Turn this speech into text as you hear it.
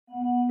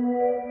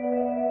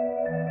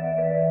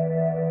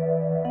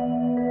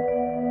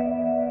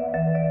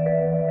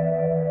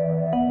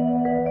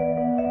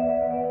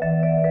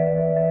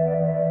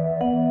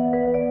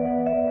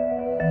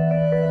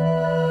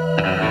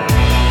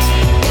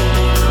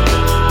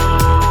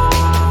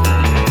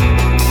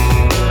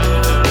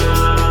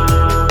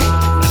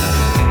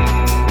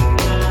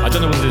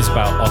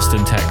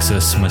Austin,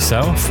 Texas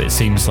myself. It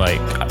seems like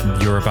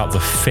you're about the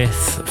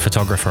 5th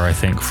photographer, I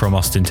think, from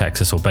Austin,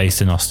 Texas, or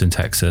based in Austin,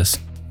 Texas.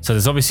 So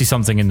there's obviously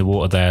something in the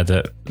water there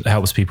that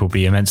helps people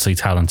be immensely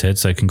talented.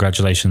 So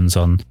congratulations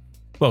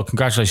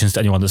to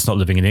anyone that's not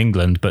living in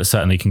England, but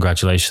certainly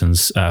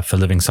congratulations for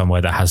living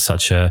somewhere that has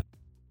such a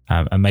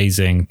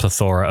amazing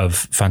plethora of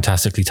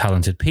fantastically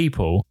talented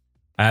people.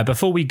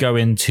 Before we go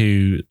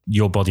into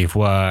your body of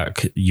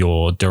work,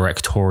 your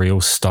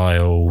directorial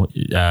style,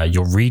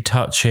 your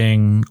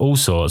retouching, all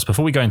sorts,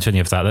 before we go into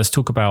any of that, let's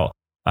talk about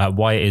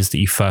why it is that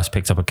you first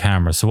picked up a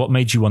camera. So what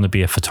made you want to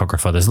be a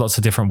photographer? There's lots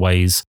of different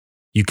ways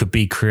you could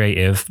be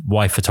creative.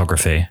 Why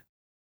photography?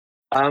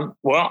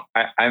 Well,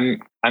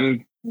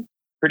 I'm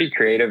pretty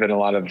creative in a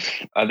lot of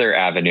other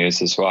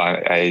avenues as well.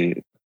 I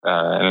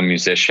am a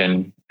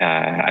musician.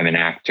 I'm an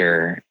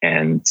actor,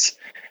 and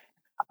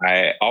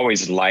I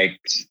always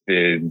liked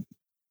the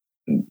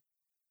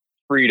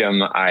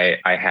freedom I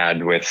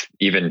had with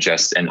even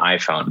just an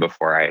iPhone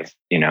before I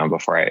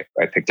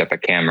picked up a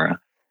camera,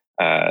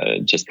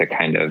 just to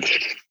kind of,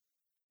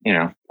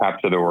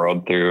 capture the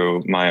world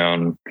through my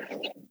own,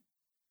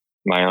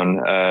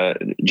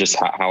 just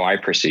how I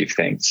perceive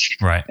things.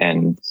 Right.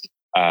 And,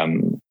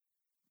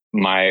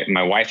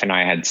 my wife and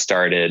I had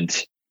started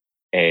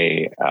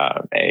a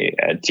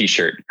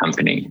t-shirt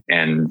company,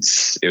 and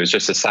it was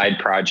just a side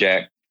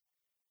project.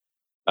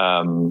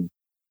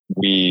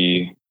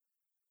 We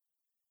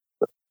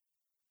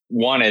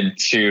wanted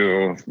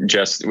to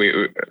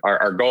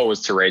our goal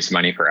was to raise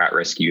money for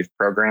at-risk youth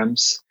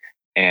programs.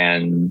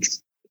 And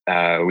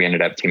we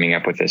ended up teaming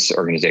up with this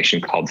organization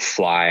called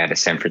Fly out of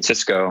San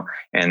Francisco.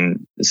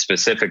 And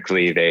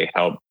specifically, they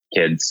help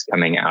kids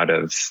coming out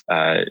of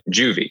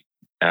juvie.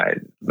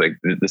 Like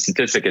the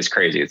statistic is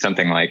crazy. It's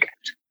something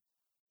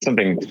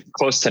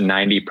close to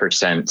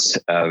 90%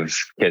 of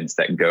kids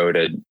that go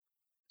to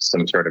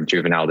some sort of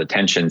juvenile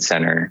detention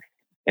center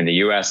in the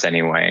US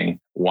anyway,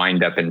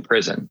 wind up in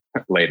prison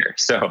later.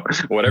 So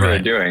whatever they're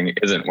doing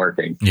isn't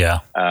working.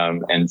 Yeah.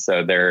 And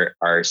so there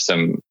are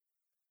some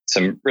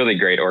really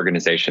great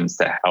organizations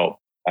to help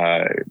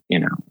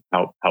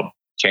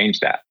change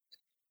that.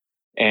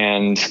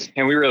 And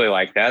we really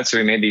like that. So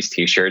we made these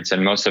t-shirts,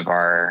 and most of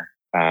our,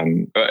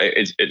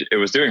 it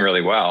was doing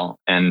really well.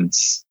 And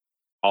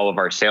all of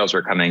our sales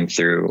were coming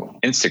through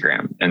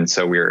Instagram. And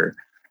so we were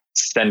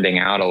sending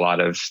out a lot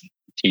of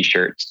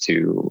t-shirts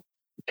to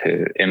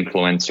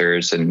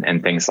influencers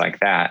and things like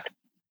that.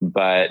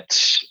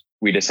 But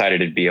we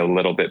decided it'd be a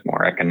little bit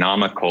more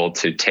economical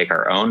to take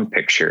our own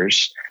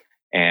pictures.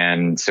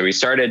 And so we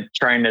started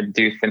trying to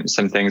do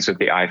some things with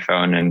the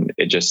iPhone, and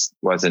it just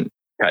wasn't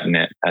cutting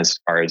it as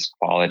far as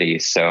quality.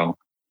 So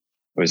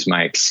it was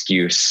my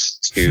excuse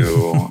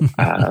to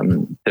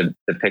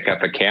pick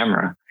up a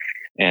camera.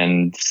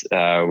 And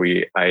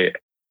we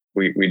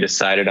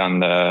decided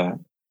on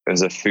it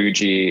was a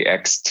Fuji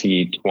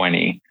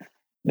X-T20,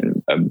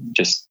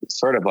 just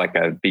sort of like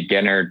a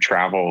beginner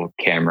travel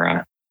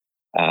camera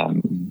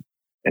in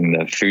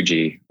the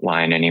Fuji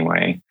line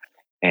anyway.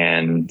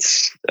 And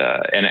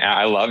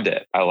I loved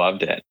it.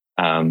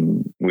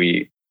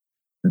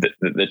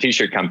 The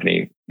t-shirt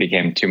company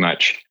became too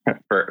much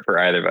for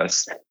either of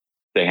us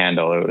to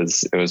handle.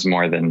 It was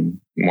more than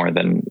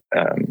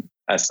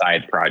a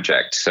side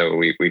project. So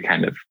we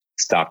kind of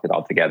stopped it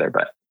all together,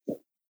 but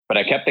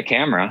I kept the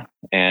camera,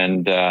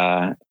 and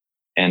I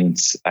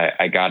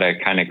got a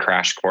kind of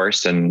crash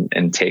course in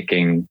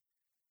taking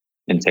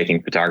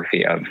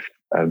photography of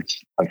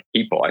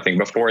people. I think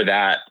before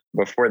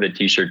the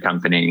t-shirt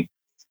company,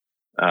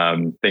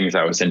 things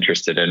I was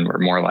interested in were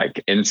more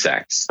like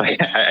insects.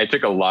 I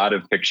took a lot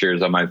of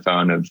pictures on my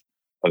phone of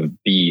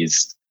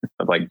bees,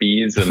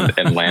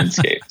 and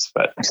landscapes,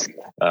 but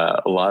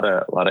a lot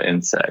of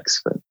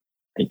insects. But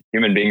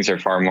human beings are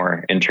far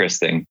more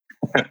interesting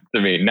to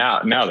me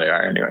now. They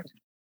are anyway.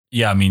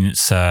 Yeah, I mean,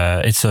 it's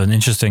an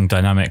interesting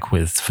dynamic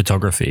with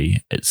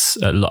photography.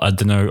 I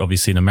don't know,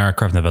 obviously in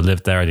America, I've never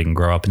lived there. I didn't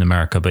grow up in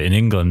America, but in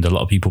England, a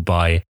lot of people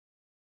buy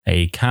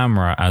a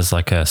camera as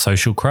like a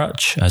social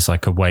crutch, as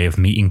like a way of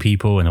meeting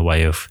people and a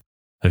way of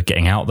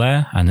getting out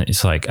there. And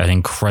it's like an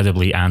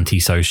incredibly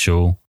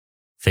antisocial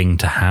thing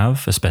to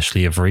have,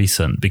 especially of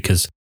recent,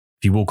 because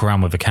if you walk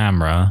around with a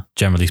camera,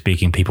 generally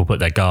speaking, people put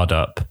their guard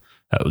up.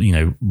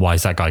 Why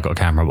has that guy got a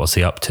camera? What's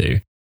he up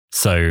to?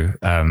 So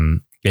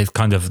it's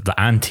kind of the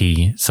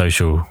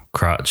anti-social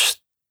crutch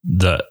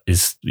that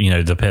is,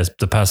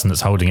 the person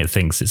that's holding it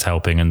thinks it's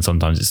helping, and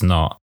sometimes it's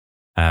not.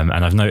 And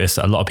I've noticed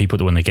a lot of people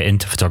that when they get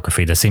into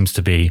photography, there seems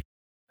to be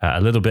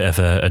a little bit of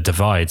a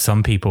divide.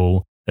 Some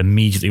people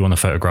immediately want to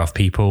photograph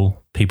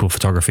people. People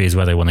photography is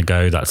where they want to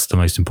go. That's the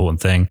most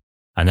important thing.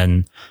 And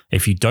then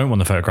if you don't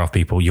want to photograph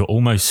people, you're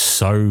almost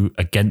so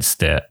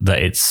against it that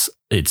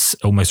it's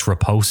almost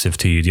repulsive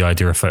to you, the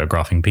idea of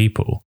photographing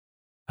people.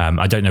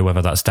 I don't know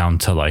whether that's down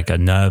to like a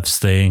nerves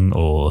thing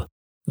or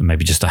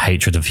maybe just a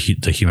hatred of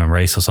the human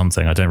race or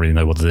something. I don't really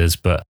know what it is,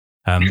 but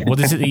what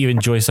is it that you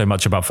enjoy so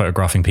much about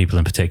photographing people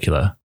in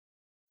particular?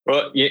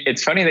 Well,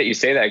 it's funny that you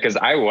say that, because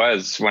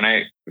when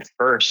I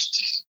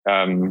first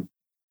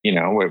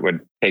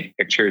would take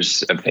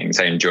pictures of things.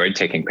 I enjoyed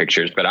taking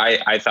pictures, but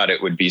I thought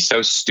it would be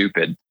so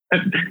stupid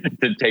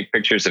to take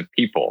pictures of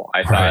people.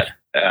 I thought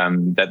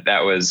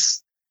that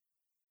was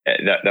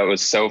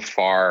so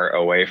far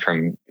away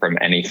from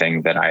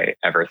anything that I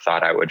ever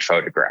thought I would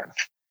photograph.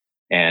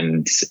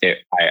 And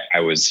I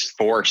was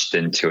forced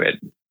into it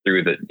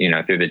through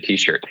the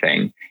t-shirt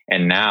thing.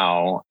 And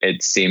now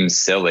it seems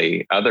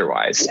silly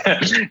otherwise.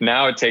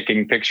 Now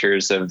taking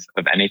pictures of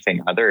anything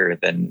other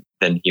than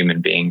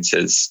human beings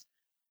it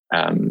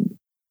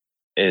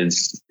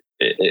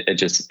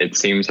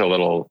seems a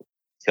little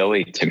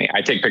silly to me.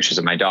 I take pictures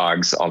of my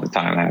dogs all the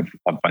time. I have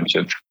a bunch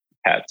of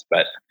pets,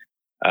 but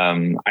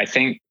I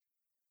think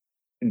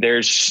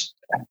there's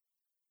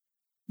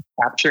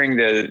capturing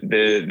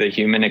the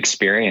human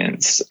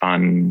experience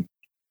on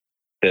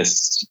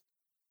this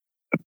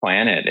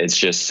planet is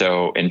just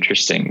so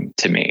interesting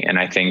to me. And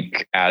I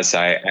think as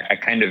I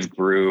kind of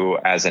grew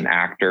as an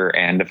actor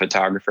and a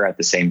photographer at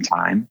the same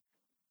time.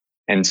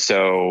 And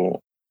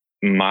so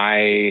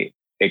my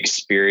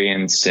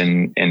experience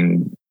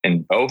in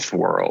both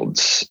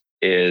worlds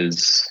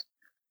is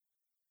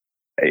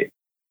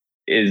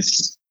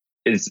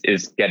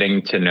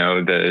getting to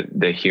know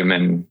the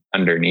human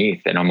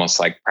underneath, and almost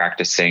like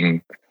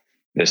practicing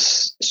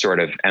this sort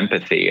of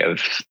empathy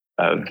of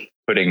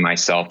putting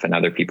myself in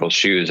other people's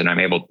shoes. And I'm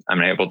able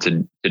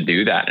to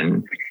do that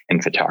in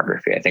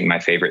photography. I think my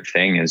favorite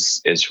thing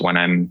is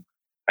when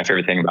my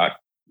favorite thing about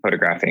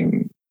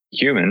photographing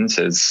humans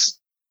is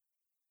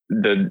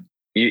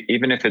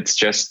even if it's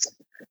just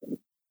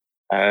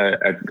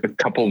a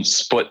couple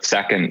split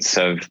seconds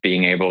of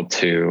being able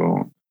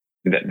to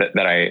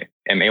that I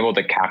am able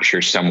to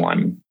capture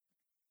someone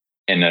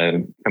in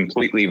a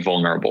completely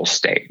vulnerable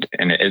state.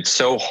 And it's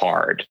so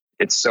hard.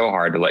 It's so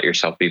hard to let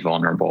yourself be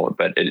vulnerable,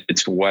 but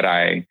it's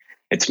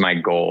my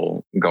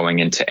goal going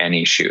into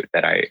any shoot,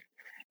 that I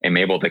am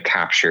able to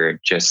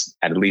capture just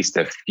at least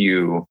a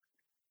few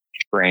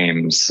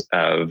frames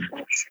of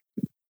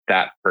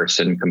that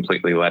person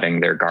completely letting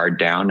their guard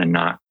down and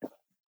not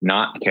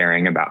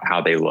caring about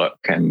how they look,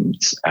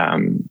 and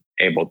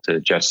able to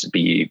just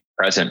be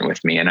present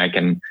with me. And I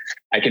can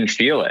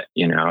feel it,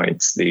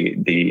 it's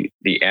the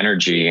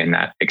energy in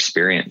that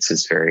experience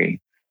is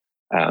very,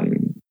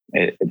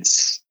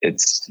 it's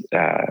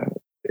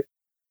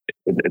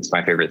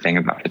my favorite thing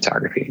about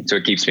photography. So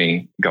it keeps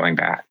me going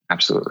back.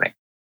 Absolutely.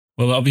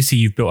 Well, obviously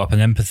you've built up an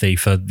empathy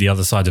for the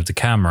other side of the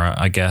camera,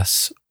 I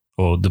guess,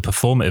 or the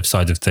performative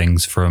side of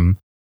things from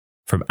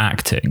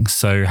acting.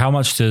 So how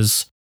much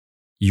does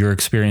your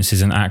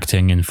experiences in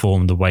acting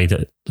inform the way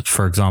that,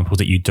 for example,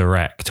 that you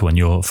direct when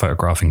you're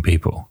photographing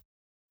people?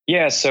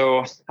 Yeah,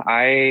 so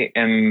I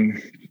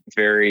am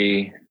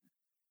very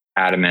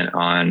adamant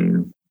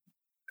on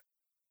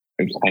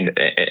kind of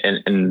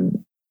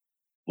in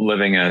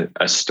living a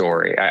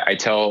story. I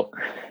tell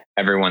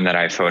everyone that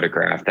I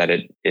photograph that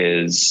I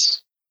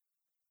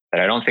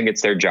don't think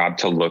it's their job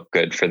to look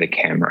good for the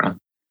camera,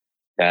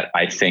 that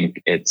I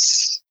think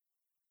it's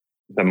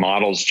the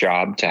model's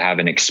job to have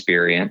an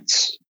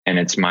experience, and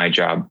it's my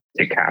job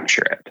to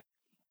capture it.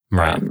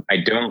 Right. I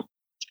don't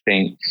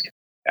think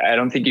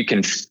you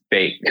can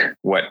fake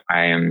what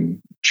I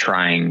am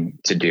trying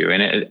to do.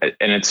 And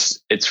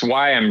it's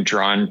why I'm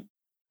drawn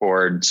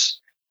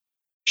towards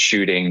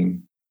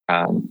shooting,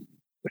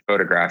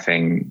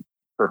 photographing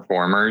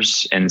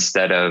performers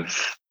instead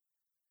of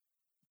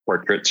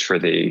portraits for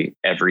the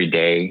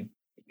everyday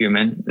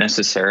human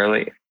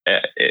necessarily,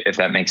 if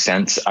that makes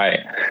sense. I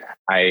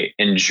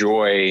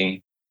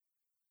enjoy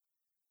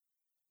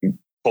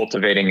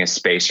cultivating a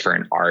space for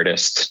an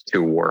artist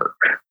to work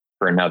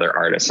for another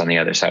artist on the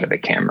other side of the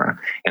camera.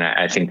 And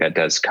I think that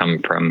does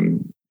come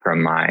from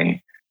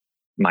my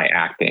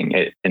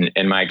acting.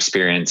 In my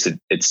experience,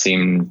 it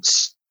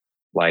seems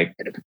like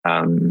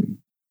the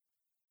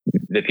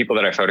people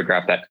that I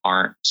photograph that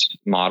aren't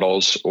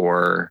models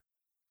or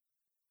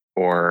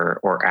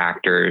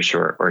actors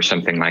or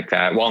something like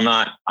that, while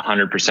not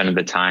 100% of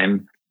the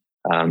time,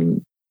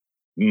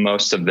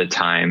 most of the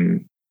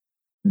time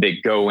they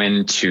go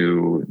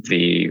into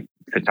the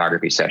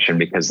photography session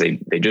because they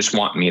just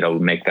want me to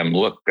make them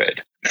look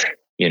good,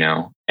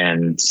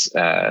 and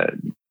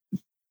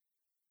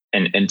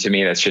to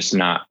me, that's just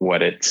not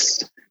what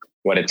it's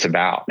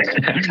about.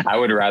 I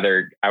would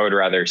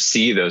rather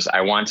see those.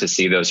 I want to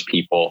see those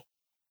people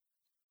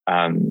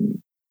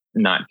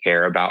not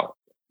care about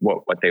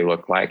what they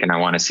look like. And I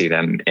want to see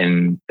them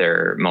in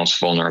their most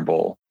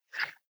vulnerable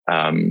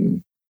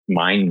mindset.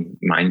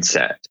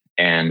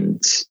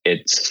 And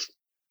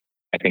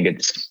I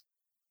think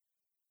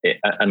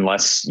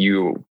unless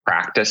you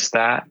practice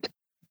that,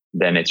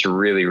 then it's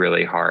really,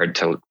 really hard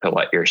to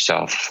let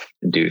yourself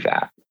do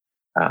that.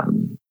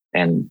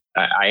 And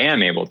I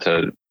am able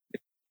to,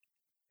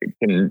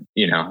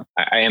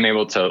 I am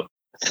able to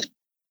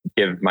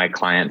give my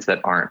clients that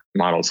aren't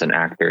models and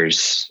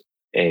actors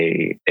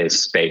a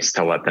space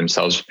to let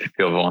themselves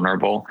feel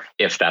vulnerable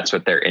if that's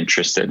what they're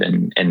interested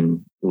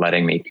in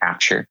letting me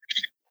capture.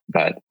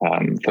 But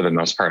for the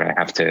most part, I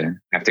have to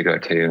go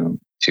to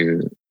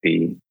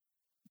the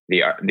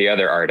the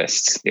other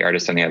artists, the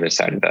artist on the other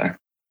side of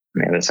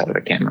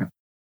the camera.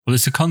 Well,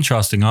 it's a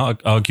contrasting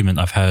argument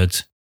I've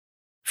heard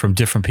from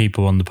different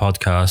people on the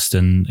podcast,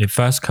 and it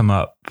first come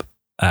up.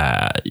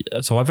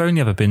 So I've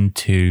only ever been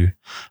to,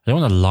 I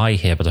don't want to lie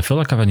here, but I feel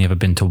like I've only ever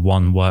been to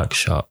one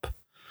workshop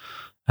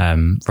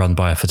run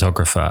by a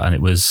photographer. And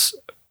it was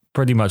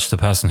pretty much the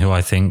person who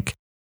I think,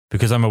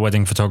 because I'm a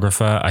wedding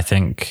photographer, I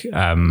think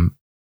I'm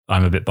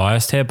a bit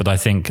biased here, but I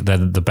think they're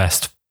the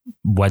best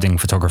wedding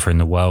photographer in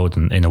the world,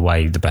 and in a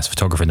way, the best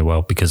photographer in the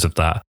world because of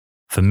that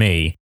for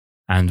me.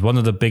 And one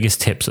of the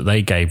biggest tips that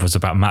they gave was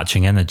about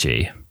matching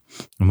energy.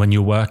 And when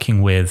you're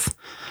working with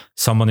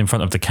someone in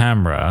front of the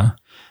camera,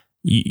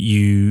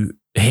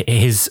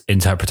 his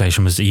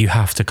interpretation was that you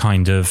have to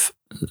kind of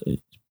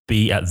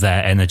be at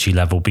their energy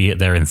level, be at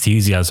their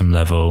enthusiasm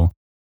level.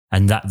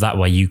 And that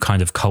way you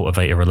kind of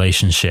cultivate a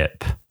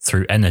relationship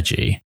through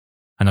energy.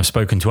 And I've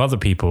spoken to other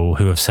people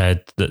who have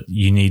said that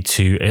you need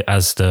to,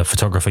 as the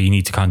photographer, you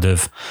need to kind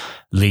of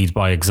lead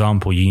by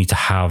example. You need to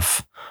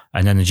have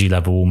an energy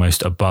level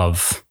almost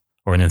above,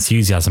 or an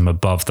enthusiasm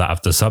above that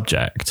of the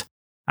subject.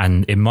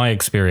 And in my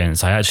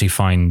experience, I actually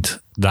find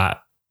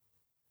that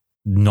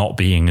not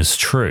being as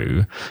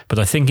true, but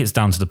I think it's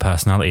down to the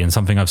personality. And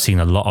something I've seen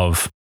a lot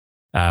of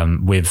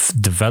with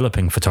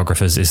developing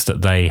photographers is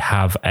that they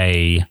have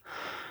an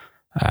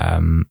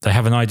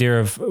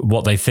idea of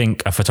what they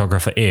think a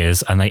photographer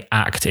is, and they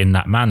act in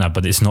that manner,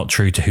 but it's not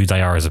true to who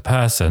they are as a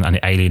person, and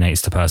it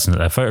alienates the person that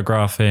they're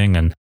photographing.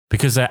 And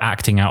because they're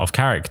acting out of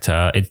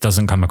character, it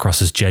doesn't come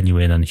across as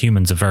genuine. And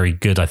humans are very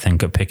good, I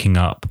think, at picking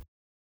up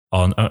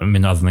on, I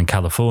mean, other than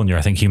California,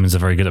 I think humans are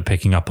very good at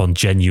picking up on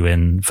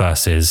genuine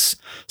versus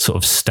sort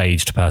of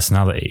staged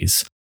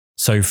personalities.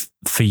 So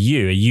for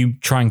you, are you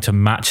trying to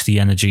match the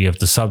energy of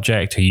the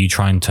subject? Are you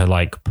trying to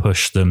like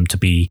push them to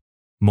be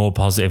more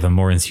positive and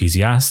more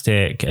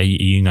enthusiastic? Are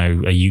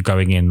you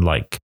going in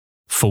like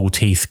full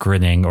teeth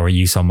grinning, or are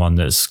you someone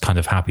that's kind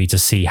of happy to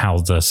see how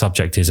the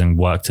subject is and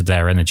work to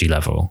their energy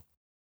level?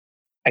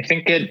 I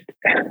think it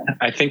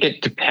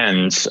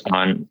depends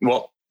on,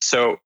 well,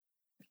 so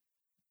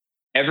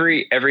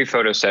every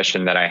photo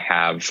session that I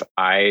have,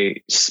 I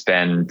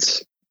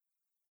spend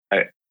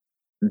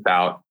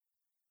about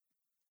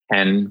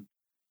 10,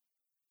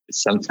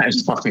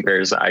 sometimes longer,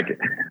 10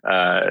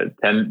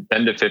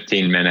 to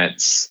 15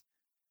 minutes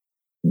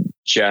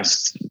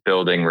just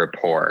building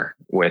rapport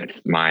with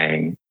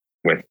my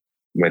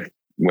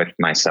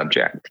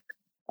subject.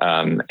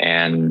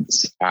 And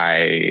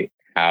I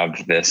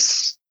have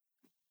this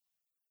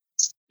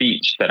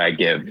speech that I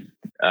give,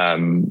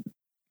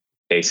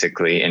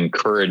 basically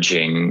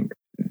encouraging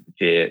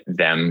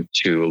them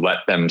to let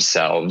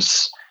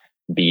themselves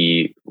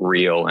be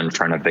real in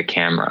front of the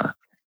camera.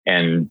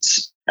 And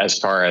as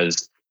far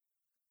as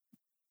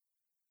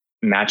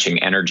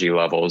matching energy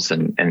levels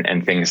and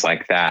things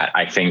like that,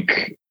 I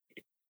think,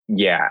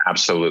 yeah,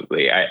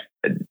 absolutely. I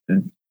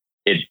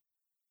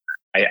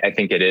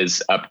think it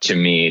is up to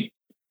me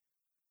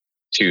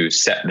to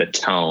set the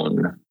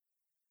tone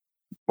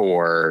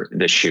for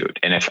the shoot.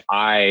 And if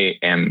I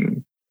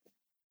am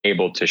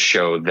able to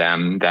show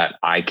them that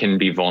I can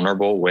be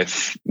vulnerable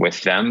with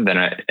them,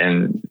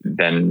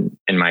 then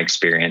in my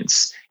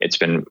experience, it's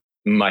been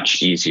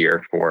much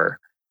easier for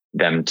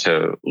them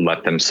to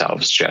let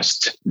themselves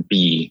just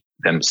be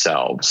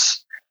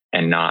themselves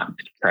and not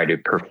try to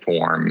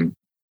perform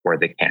for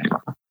the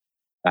camera,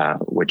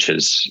 which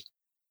is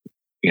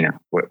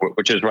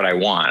what I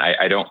want.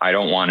 I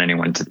don't want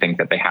anyone to think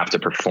that they have to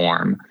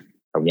perform.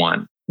 I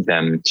want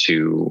them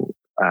to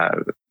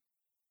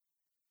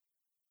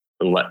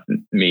let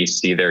me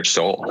see their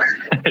soul.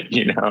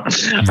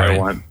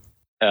 Right.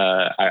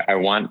 I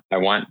want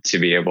to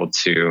be able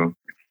to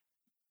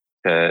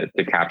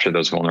capture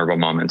those vulnerable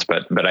moments.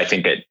 But I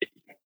think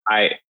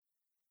I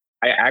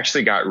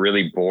actually got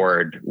really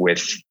bored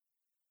with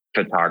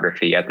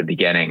photography at the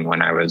beginning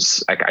when I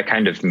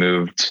kind of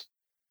moved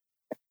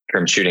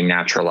from shooting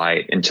natural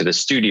light into the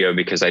studio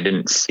because I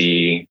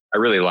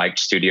really liked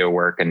studio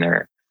work, and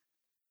there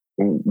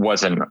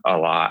wasn't a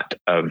lot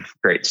of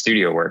great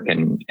studio work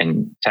in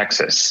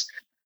Texas.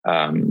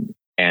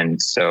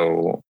 And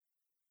so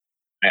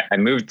I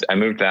moved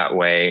that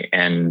way,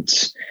 and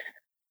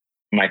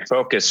my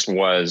focus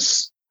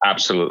was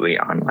absolutely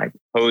on like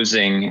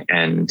posing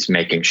and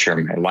making sure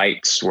my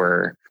lights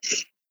were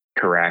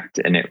correct.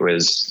 And it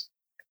was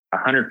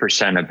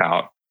 100%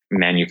 about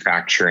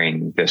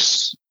manufacturing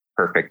this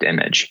perfect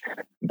image.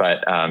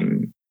 But I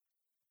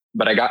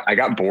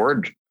got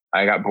bored.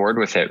 I got bored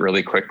with it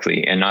really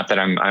quickly. And not that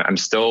I'm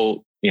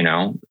still,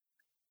 I'm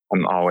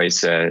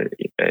always a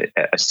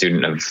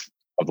student of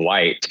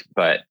light,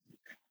 but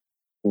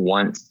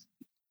once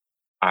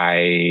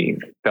I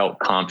felt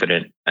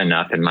confident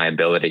enough in my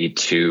ability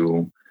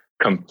to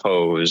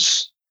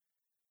compose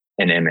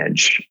an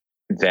image,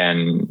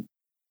 then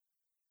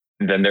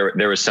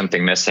there was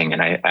something missing.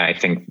 And I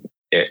think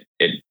it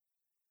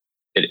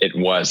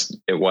was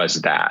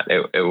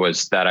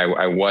that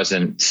I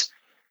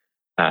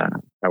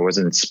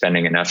wasn't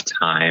spending enough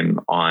time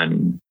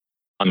on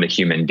the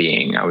human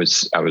being. I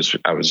was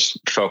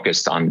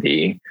focused on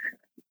the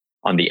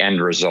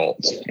end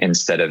result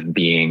instead of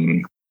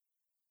being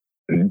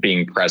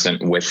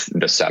present with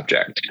the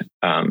subject.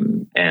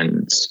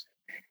 And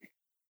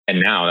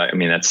now, I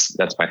mean, that's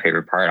my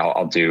favorite part.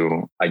 I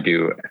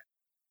do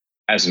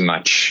as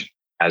much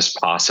as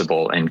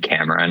possible in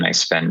camera, and I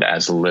spend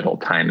as little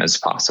time as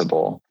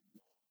possible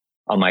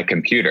on my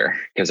computer,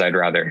 because I'd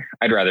rather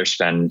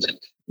spend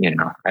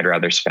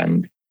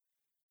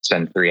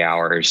 3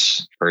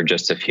 hours for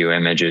just a few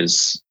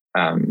images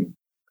on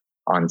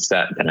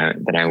set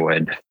than I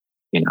would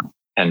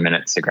 10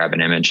 minutes to grab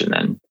an image and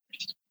then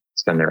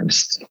spend the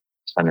rest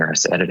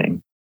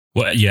editing.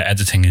 Well, yeah,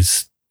 editing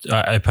is,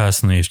 I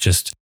personally,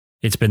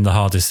 it's been the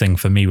hardest thing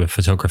for me with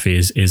photography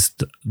is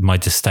my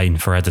disdain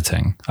for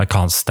editing. I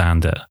can't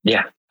stand it.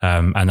 Yeah.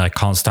 And I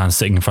can't stand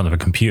sitting in front of a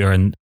computer.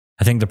 And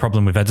I think the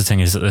problem with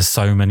editing is that there's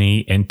so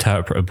many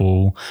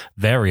interpretable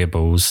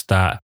variables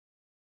that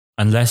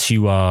unless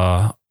you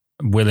are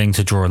willing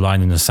to draw a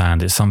line in the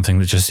sand, it's something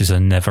that just is a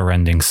never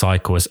ending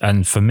cycle.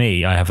 And for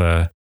me,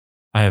 I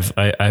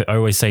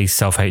always say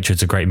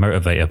self-hatred's a great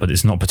motivator, but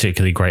it's not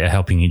particularly great at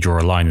helping you draw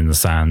a line in the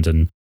sand.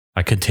 And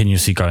I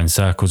continuously go in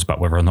circles about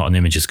whether or not an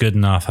image is good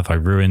enough. Have I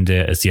ruined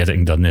it? Has the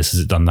editing done this?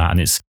 Has it done that?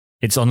 And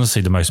it's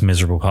honestly the most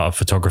miserable part of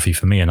photography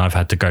for me. And I've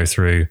had to go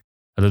through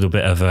a little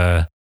bit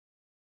of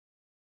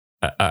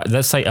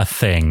let's say a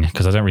thing,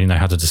 because I don't really know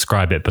how to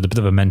describe it, but a bit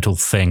of a mental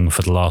thing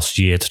for the last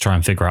year to try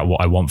and figure out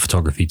what I want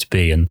photography to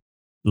be. And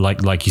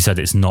like you said,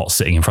 it's not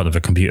sitting in front of a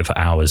computer for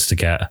hours to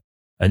get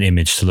an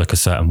image to look a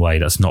certain way.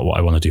 That's not what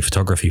I want to do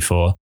photography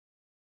for.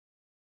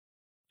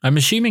 I'm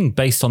assuming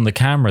based on the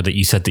camera that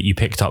you said that you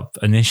picked up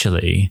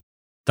initially,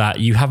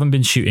 that you haven't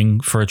been shooting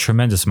for a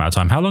tremendous amount of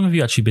time. How long have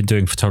you actually been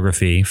doing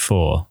photography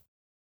for?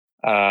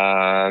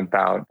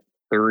 About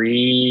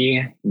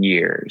 3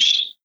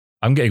 years.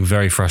 I'm getting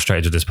very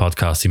frustrated with this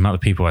podcast. The amount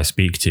of people I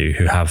speak to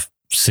who have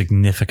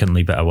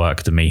significantly better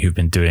work than me, who've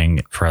been doing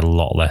it for a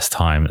lot less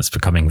time. It's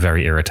becoming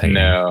very irritating.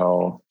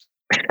 No.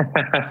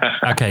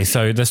 Okay,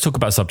 so let's talk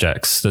about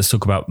subjects. Let's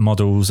talk about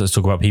models. Let's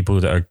talk about people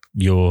that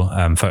you're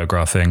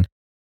photographing.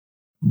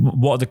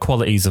 What are the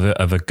qualities of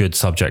a good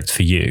subject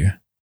for you?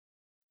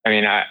 I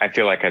mean, I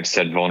feel like I've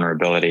said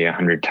vulnerability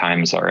 100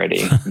 times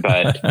already,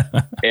 but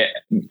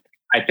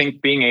I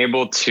think being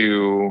able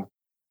to,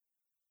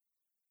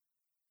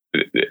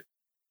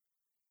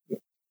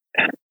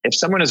 if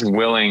someone is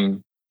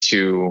willing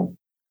to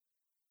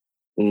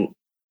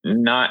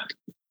not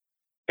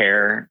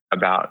care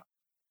about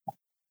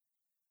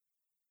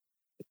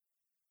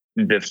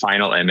the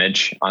final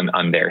image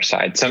on their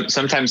side.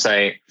 Sometimes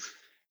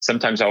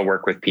I'll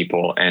work with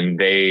people and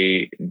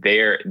they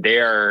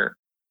are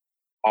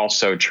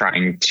also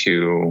trying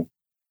to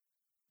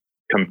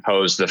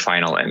compose the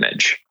final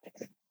image.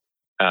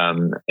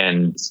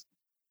 And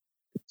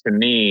to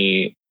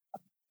me,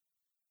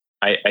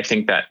 I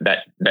think that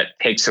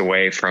takes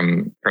away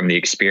from the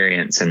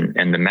experience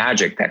and the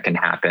magic that can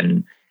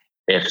happen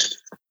if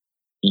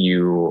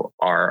you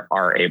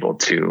are able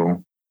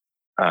to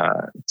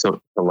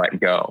let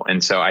go.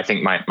 And so I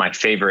think my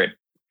favorite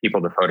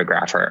people to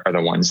photograph are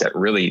the ones that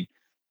really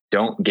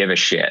don't give a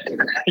shit,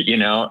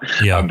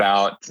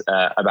 about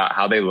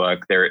how they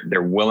look.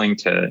 They're willing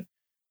to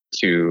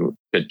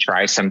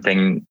try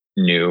something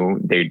new.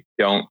 They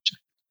don't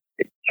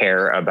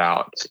care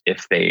about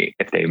if they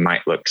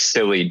might look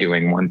silly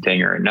doing one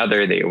thing or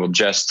another. They will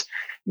just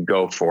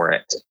go for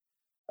it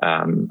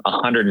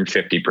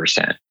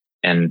 150%.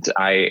 And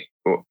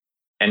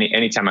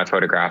anytime I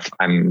photograph,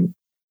 I'm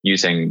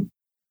using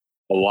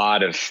a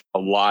lot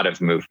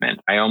of movement.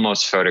 I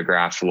almost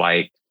photograph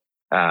like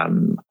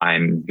I'm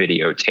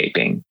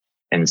videotaping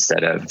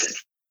instead of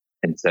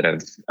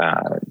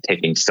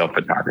taking still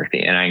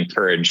photography. And I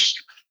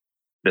encourage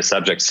the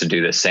subjects to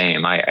do the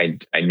same. I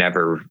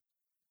never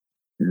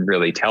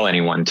really tell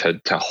anyone to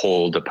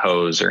hold a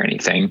pose or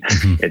anything.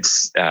 Mm-hmm.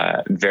 It's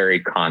very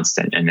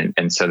constant,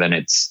 and so then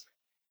it's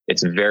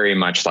very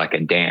much like a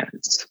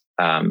dance.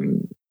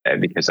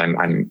 Because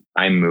I'm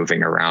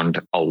moving around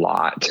a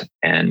lot,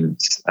 and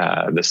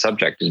the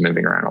subject is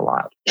moving around a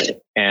lot.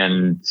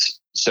 And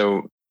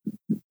so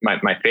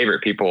my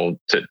favorite people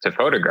to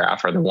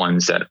photograph are the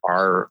ones that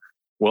are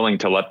willing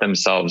to let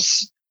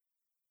themselves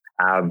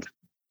have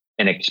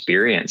an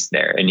experience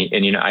there.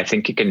 And I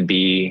think it can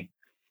be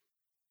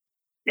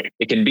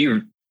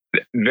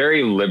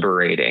very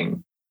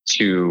liberating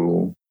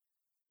to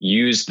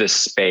use the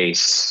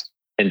space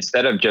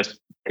instead of just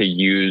to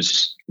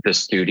use the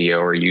studio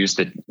or use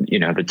the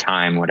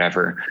time,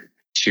 whatever,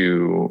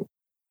 to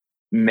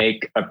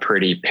make a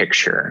pretty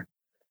picture.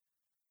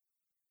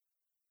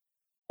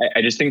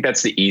 I just think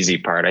that's the easy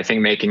part. I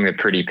think making the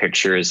pretty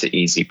picture is the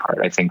easy part.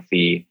 I think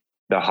the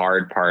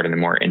hard part and the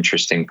more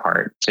interesting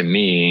part to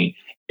me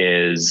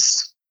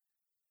is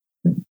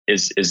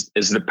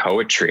the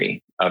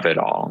poetry of it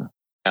all.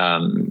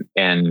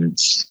 And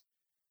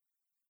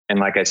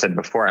like I said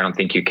before, I don't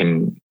think you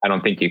can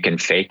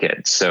fake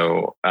it.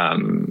 So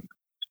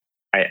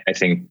I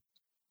think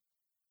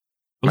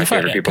my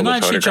favorite people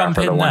to photograph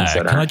are the ones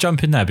that Can I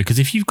jump in there? Because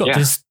if you've got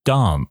this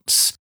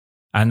dance,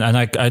 and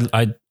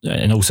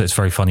and also it's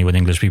very funny when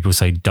English people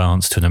say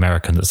dance to an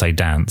American that say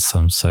dance.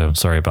 I'm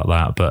sorry about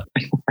that.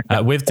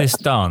 But with this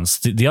dance,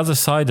 the other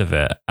side of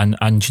it, and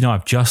you know,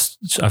 I've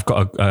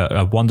got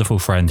a wonderful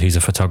friend who's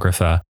a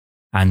photographer,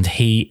 and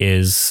he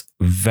is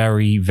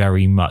very,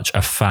 very much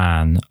a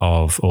fan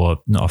of, or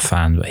not a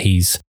fan, but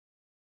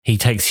he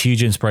takes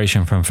huge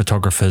inspiration from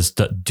photographers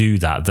that do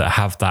that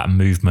have that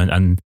movement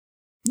and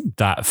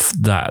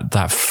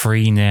that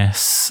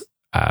freeness.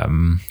 I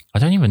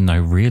don't even know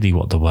really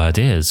what the word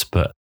is,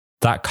 but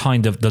that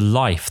kind of the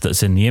life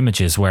that's in the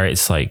images where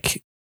it's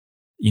like,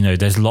 you know,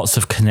 there's lots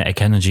of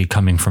kinetic energy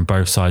coming from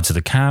both sides of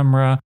the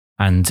camera.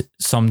 And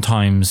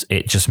sometimes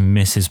it just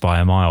misses by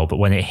a mile, but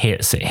when it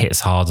hits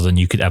harder than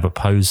you could ever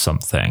pose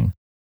something.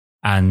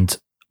 And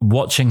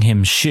watching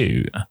him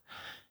shoot,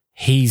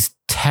 he's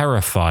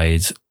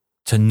terrified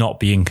to not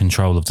be in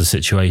control of the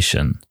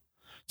situation,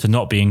 to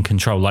not be in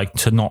control, like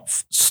to not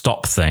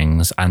stop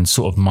things and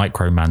sort of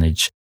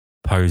micromanage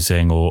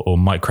posing or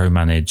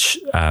micromanage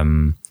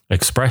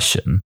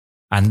expression.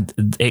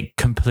 And it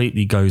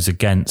completely goes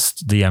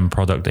against the end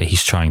product that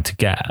he's trying to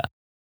get.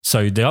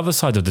 So the other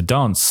side of the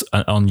dance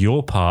on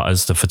your part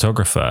as the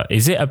photographer,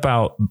 is it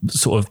about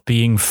sort of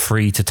being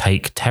free to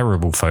take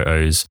terrible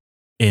photos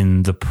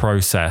in the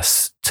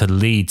process to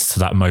lead to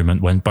that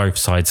moment when both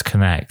sides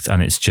connect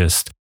and it's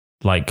just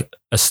like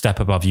a step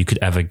above you could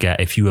ever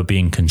get if you were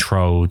being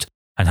controlled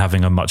and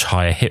having a much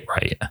higher hit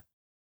rate?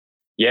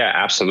 Yeah,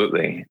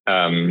 absolutely.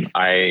 And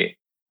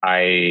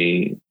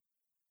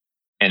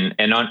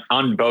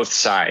on both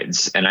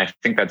sides, and I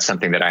think that's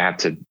something that I have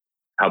to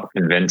help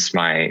convince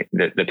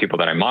the people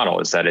that I model,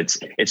 is that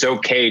it's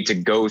okay to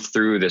go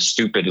through the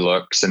stupid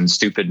looks and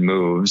stupid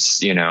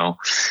moves, you know,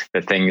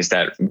 the things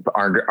that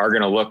are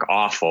going to look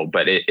awful,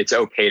 but it's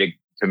okay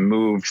to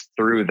move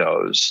through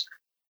those.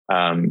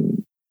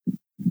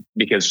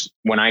 Because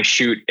when I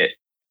shoot it,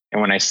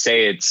 and when I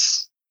say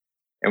it's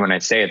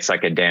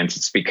like a dance,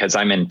 it's because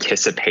I'm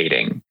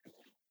anticipating.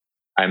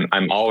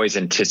 I'm always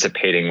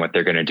anticipating what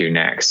they're going to do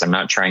next. I'm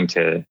not trying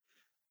to.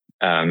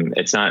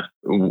 It's not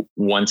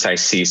once I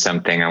see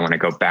something, I want to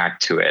go back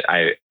to it.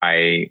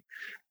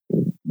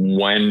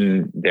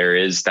 When there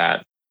is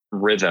that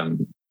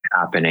rhythm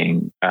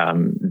happening,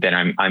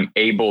 then I'm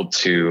able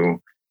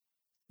to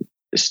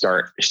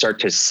start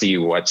to see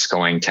what's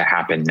going to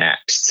happen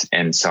next.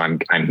 And so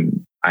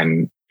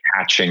I'm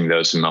catching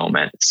those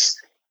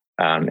moments,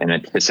 and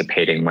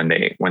anticipating when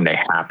they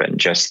happen,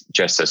 just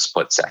a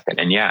split second.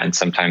 And yeah, and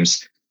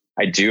sometimes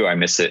I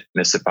miss it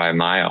by a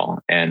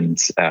mile. And,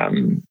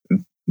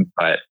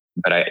 but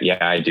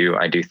I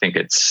do think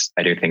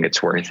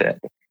it's worth it.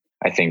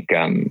 I think,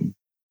 and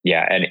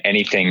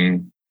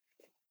anything,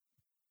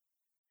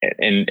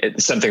 and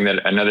it's something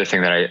another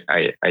thing that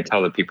I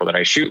tell the people that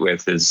I shoot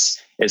with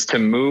is to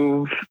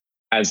move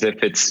as if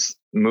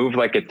move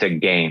like it's a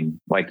game,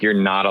 like you're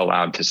not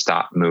allowed to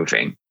stop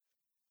moving.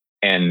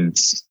 And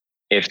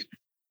if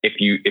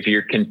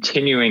you're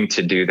continuing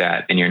to do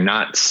that and you're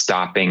not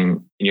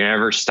stopping, you're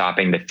never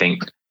stopping to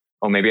think,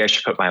 oh, maybe I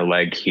should put my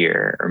leg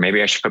here, or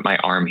maybe I should put my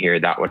arm here.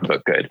 That would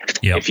look good.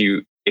 Yep.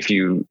 If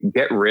you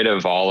get rid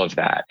of all of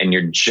that and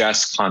you're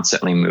just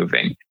constantly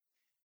moving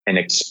and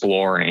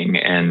exploring,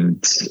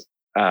 and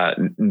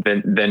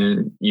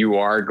then you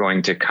are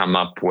going to come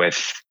up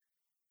with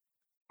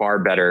far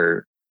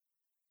better,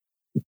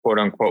 quote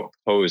unquote,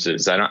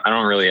 poses. I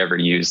don't really ever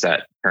use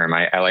that term.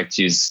 I like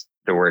to use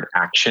the word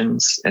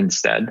actions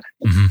instead.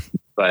 Mm-hmm.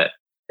 But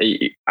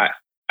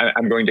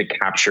I'm going to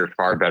capture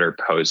far better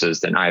poses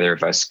than either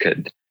of us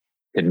could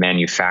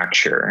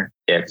manufacture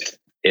if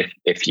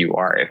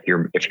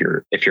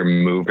you're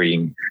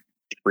moving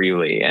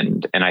freely.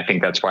 And I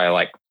think that's why I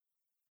like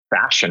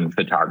fashion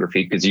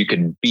photography, because you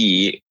can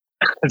be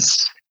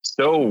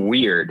so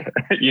weird,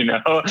 you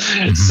know,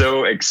 mm-hmm.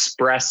 so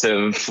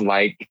expressive,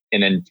 like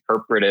an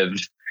interpretive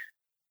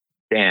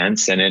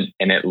dance, and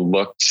it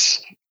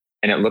looks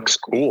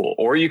cool.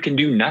 Or you can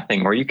do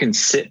nothing, or you can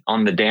sit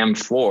on the damn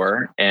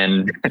floor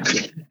and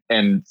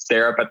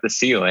stare up at the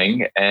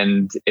ceiling.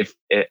 And if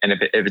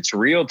it's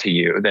real to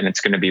you, then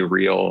it's going to be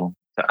real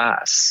to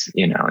us.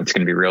 You know, it's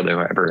going to be real to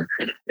whoever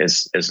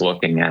is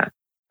looking at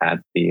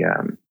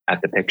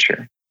the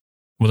picture.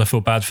 Well, I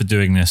feel bad for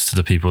doing this to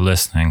the people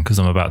listening, because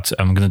I'm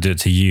going to do it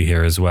to you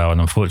here as well.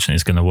 And unfortunately,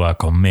 it's going to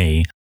work on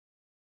me.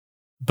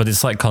 But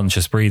it's like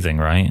conscious breathing,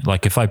 right?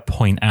 Like if I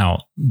point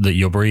out that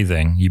you're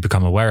breathing, you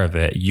become aware of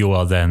it, you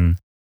are then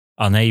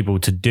unable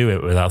to do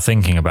it without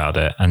thinking about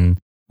it. And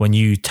when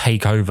you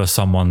take over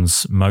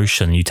someone's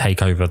motion, you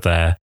take over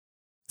their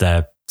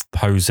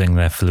posing,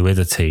 their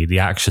fluidity, the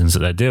actions that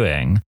they're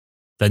doing,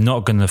 they're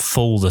not going to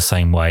fall the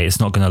same way. It's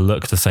not going to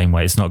look the same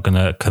way. It's not going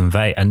to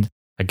convey. And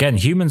again,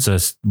 humans are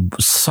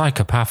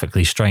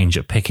psychopathically strange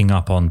at picking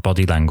up on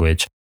body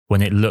language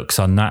when it looks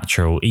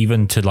unnatural,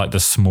 even to like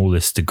the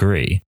smallest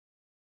degree.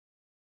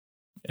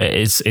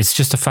 It's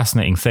just a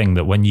fascinating thing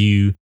that when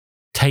you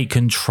take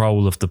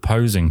control of the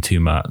posing too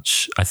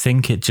much, I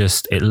think it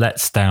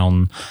lets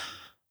down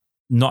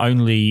not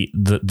only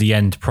the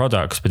end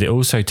products, but it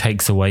also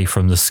takes away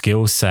from the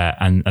skill set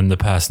and the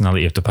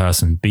personality of the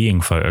person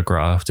being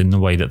photographed in the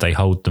way that they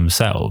hold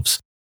themselves.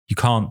 You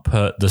can't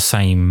put the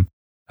same,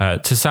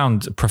 to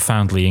sound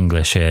profoundly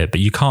English here, but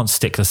you can't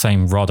stick the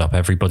same rod up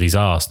everybody's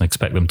arse and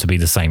expect them to be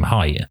the same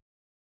height.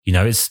 You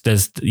know,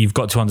 you've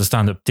got to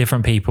understand that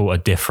different people are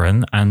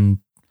different, and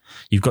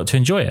you've got to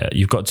enjoy it.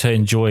 You've got to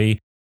enjoy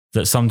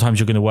that sometimes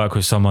you're going to work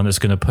with someone that's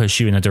going to push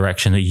you in a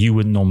direction that you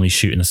wouldn't normally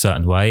shoot in a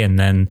certain way. And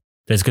then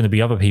there's going to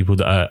be other people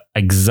that are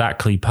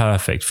exactly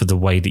perfect for the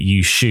way that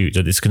you shoot,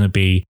 that it's going to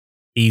be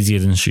easier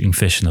than shooting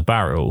fish in a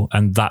barrel.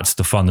 And that's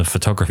the fun of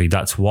photography.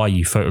 That's why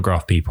you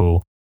photograph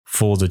people,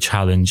 for the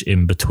challenge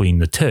in between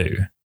the two.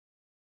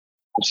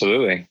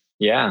 Absolutely.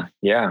 Yeah.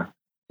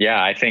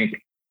 I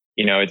think,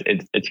 you know,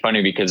 it's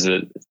funny because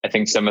I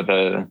think some of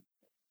the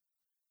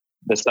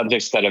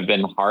subjects that have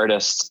been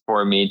hardest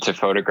for me to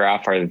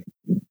photograph are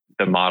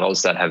the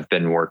models that have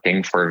been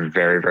working for a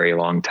very, very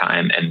long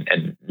time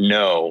and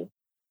know,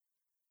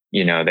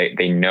 you know,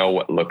 they know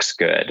what looks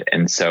good.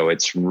 And so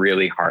it's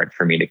really hard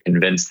for me to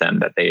convince them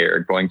that they are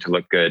going to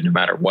look good no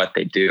matter what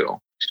they do.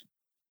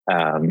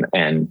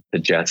 And to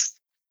just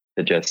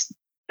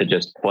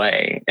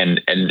play.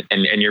 And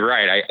you're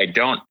right. I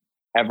don't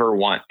ever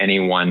want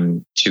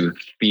anyone to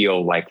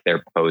feel like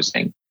they're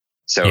posing.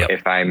 So yep.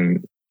 if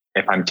I'm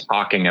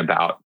talking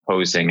about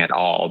posing at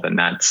all, then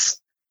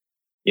that's,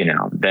 you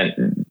know,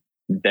 then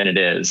it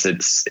is,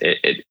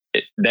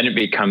 then it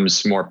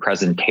becomes more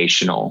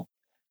presentational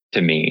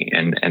to me.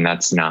 And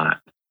that's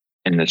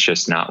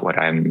just not what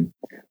I'm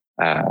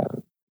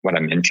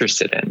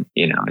interested in.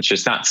 You know, it's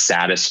just not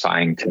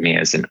satisfying to me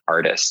as an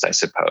artist, I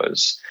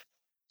suppose,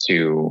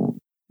 to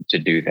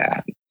do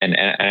that. And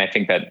I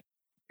think that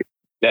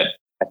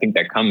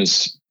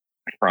comes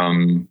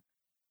from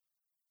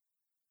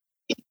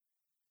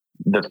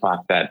the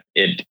fact that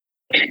it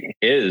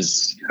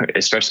is,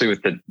 especially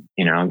with the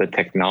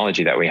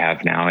technology that we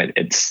have now,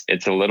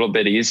 it's a little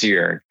bit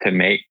easier to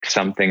make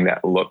something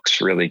that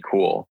looks really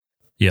cool.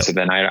 Yep. So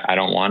then I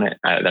don't want it.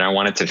 Then I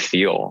want it to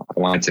feel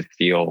cool.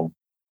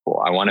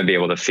 I want to be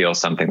able to feel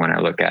something when I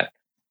look at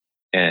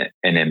an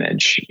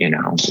image, you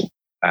know.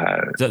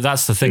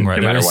 That's the thing,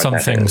 right? There is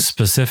something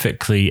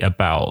specifically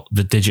about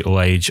the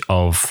digital age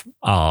of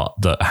art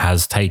that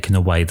has taken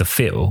away the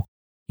feel.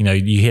 You know,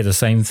 you hear the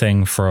same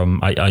thing from,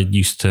 I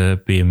used to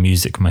be in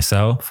music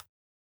myself.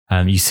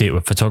 You see it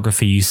with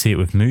photography, you see it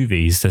with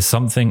movies. There's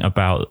something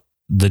about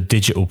the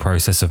digital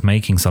process of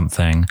making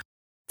something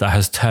that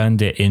has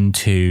turned it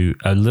into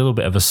a little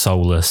bit of a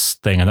soulless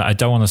thing. And I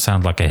don't want to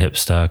sound like a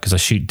hipster because I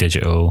shoot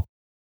digital.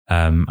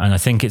 And I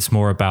think it's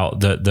more about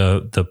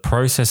the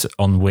process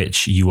on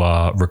which you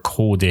are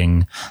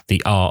recording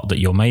the art that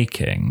you're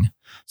making.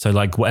 So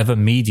like whatever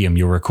medium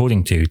you're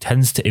recording to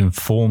tends to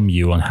inform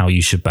you on how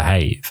you should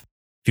behave.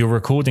 If you're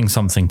recording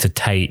something to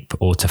tape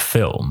or to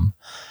film,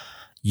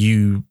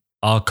 you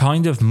are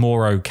kind of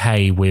more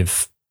okay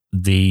with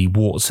the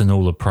warts and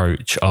all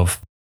approach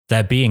of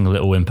there being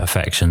little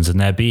imperfections and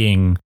there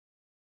being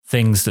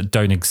things that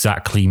don't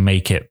exactly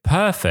make it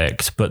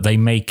perfect, but they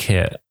make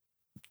it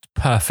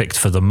perfect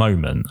for the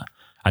moment.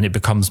 And it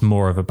becomes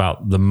more of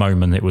about the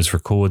moment it was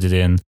recorded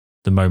in,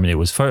 the moment it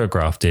was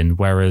photographed in.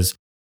 Whereas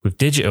with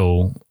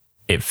digital,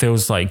 it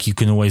feels like you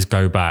can always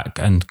go back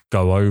and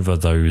go over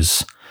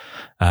those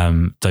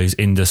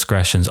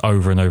indiscretions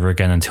over and over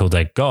again until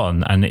they're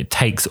gone. And it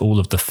takes all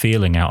of the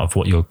feeling out of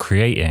what you're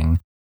creating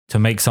to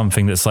make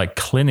something that's like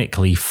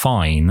clinically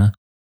fine,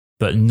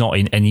 but not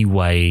in any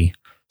way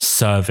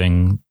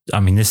serving. I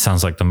mean, this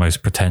sounds like the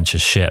most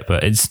pretentious shit,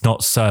 but it's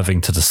not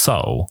serving to the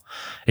soul.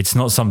 It's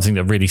not something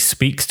that really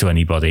speaks to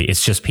anybody.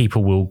 It's just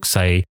people will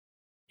say,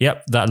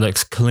 yep, that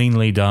looks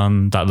cleanly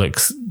done. That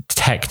looks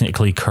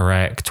technically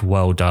correct.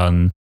 Well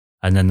done.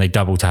 And then they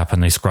double tap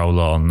and they scroll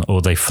on,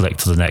 or they flick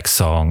to the next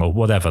song or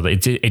whatever.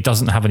 It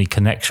doesn't have any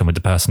connection with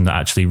the person that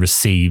actually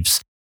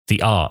receives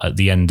the art at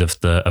the end of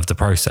the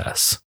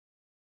process.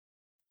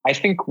 I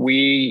think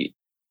we're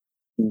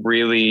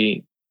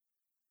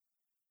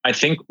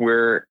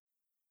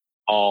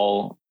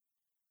all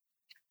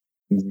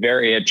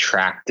very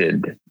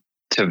attracted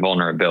to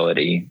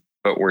vulnerability,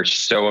 but we're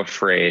so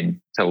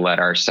afraid to let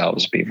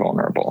ourselves be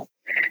vulnerable.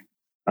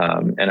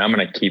 And I'm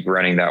going to keep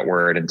running that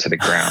word into the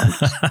ground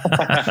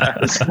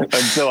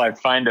until I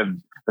find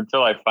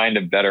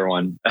a better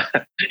one.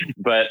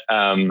 But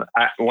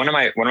one of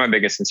my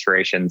biggest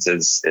inspirations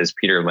is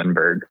Peter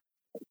Lindbergh,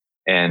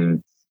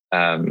 and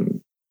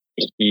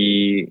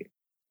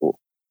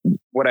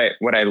what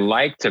I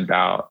liked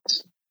about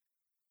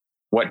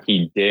what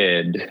he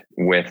did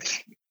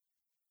with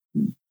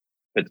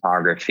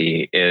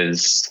photography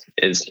is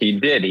he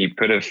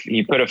put a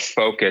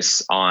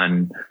focus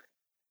on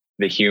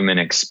the human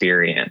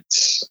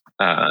experience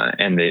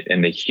and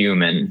the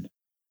human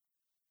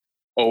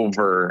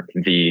over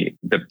the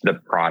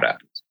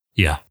product.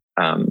 Yeah.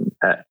 And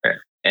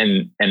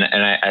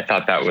I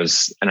thought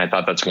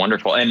that's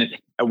wonderful. And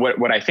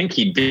what I think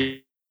he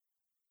did,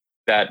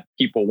 that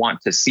people want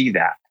to see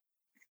that,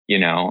 you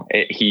know,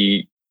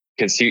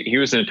 because he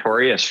was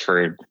notorious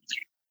for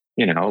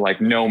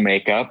like no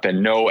makeup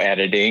and no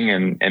editing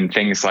and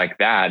things like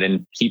that.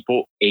 And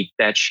people ate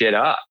that shit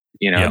up.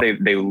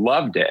 They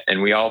loved it.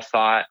 And we all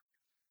thought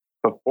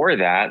before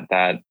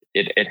that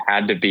it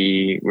had to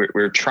be,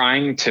 we're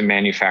trying to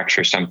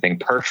manufacture something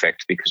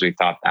perfect because we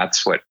thought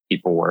that's what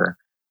people were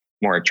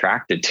more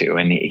attracted to.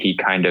 And he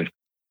kind of,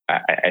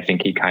 I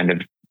think he kind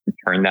of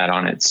turned that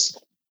on its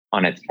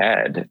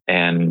head.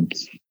 And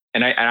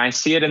I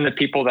see it in the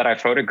people that I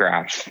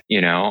photograph.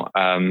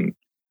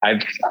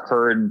 I've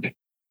heard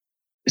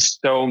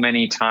so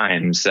many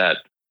times that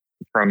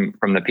from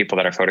the people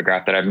that I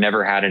photograph that I've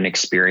never had an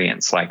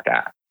experience like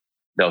that.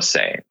 They'll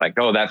say like,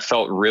 oh, that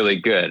felt really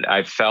good.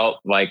 I felt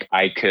like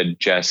I could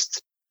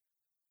just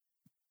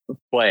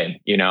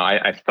play,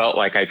 I felt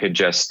like I could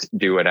just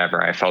do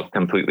whatever. I felt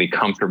completely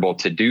comfortable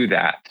to do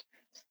that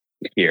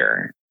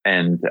here.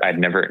 And I'd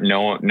never,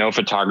 no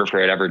photographer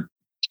had ever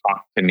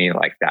talked to me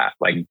like that,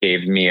 like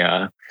gave me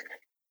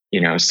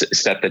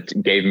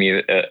gave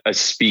me a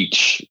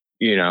speech,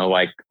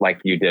 like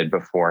you did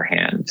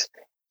beforehand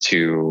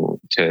to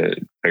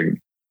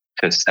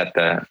set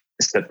the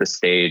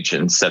stage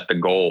and set the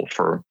goal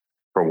for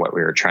what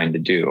we were trying to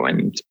do.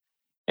 And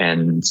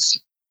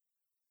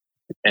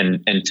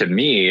to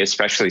me,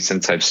 especially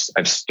since I've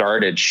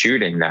started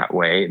shooting that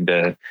way,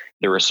 the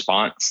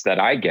response that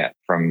I get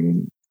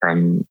from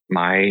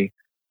my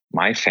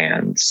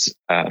fans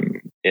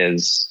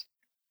is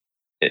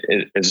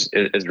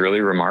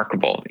really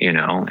remarkable,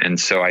 And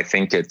so I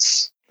think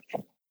it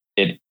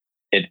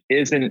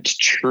isn't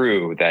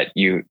true that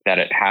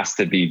it has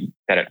to be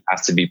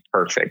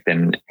perfect.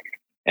 And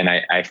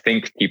I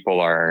think people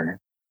are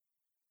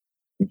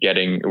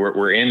getting,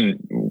 we're in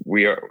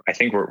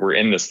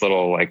this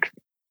little like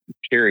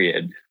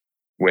period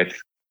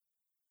with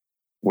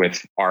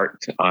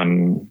art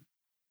on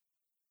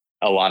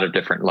a lot of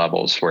different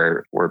levels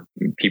where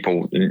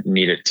people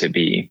need it to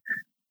be,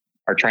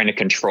 are trying to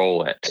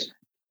control it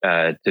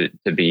to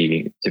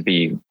be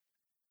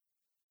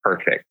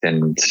perfect.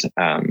 And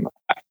I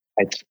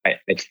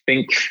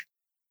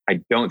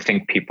don't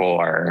think people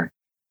are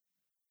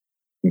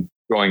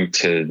going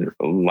to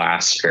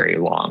last very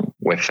long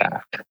with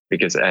that,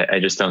 because I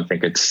just don't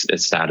think it's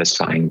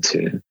satisfying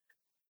to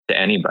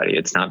anybody.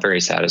 It's not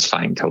very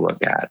satisfying to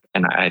look at.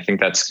 And I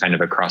think that's kind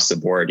of across the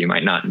board. You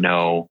might not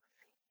know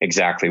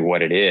exactly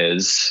what it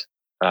is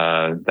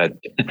that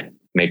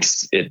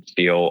makes it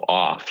feel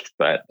off,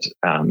 but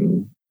I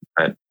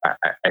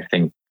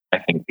think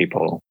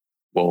people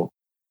will,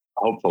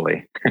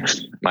 hopefully,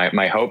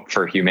 my hope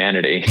for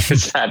humanity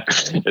is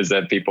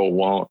that people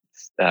won't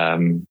buy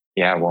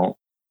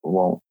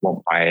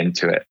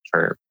into it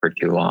for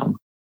too long.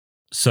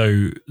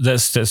 So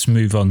let's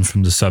move on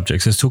from the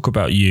subjects. Let's talk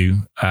about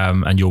you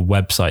and your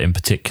website in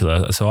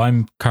particular. So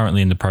I'm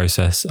currently in the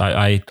process.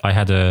 I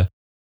had a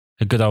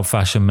good old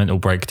fashioned mental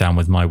breakdown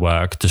with my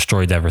work,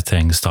 destroyed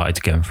everything, started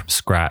again from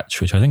scratch,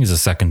 which I think is the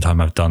second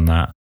time I've done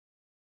that,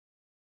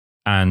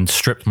 and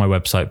stripped my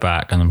website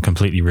back. And I'm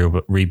completely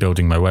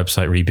rebuilding my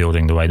website,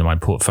 rebuilding the way that my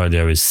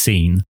portfolio is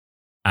seen.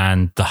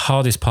 And the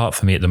hardest part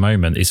for me at the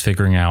moment is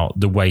figuring out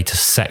the way to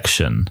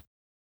section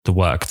the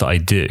work that I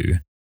do.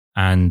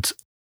 And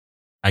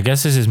I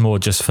guess this is more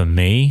just for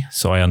me,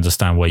 so I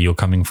understand where you're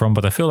coming from,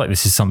 but I feel like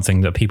this is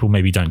something that people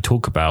maybe don't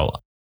talk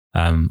about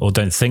or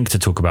don't think to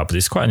talk about, but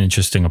it's quite an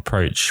interesting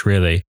approach,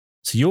 really.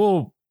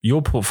 So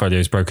your portfolio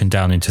is broken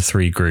down into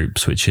 3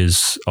 groups, which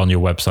is on your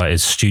website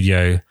is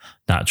studio,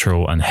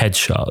 natural, and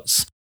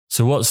headshots.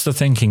 So what's the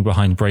thinking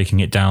behind breaking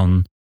it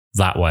down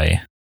that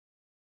way?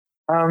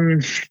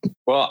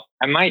 Well,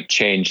 I might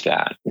change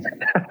that,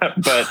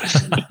 but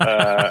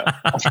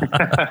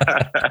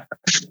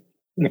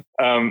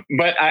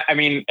I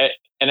mean,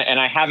 and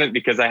I haven't,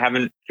 because I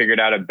haven't figured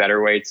out a better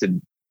way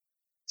to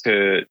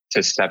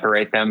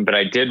separate them. But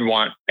I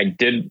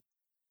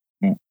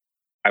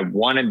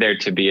wanted there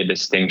to be a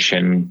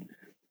distinction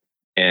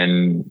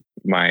in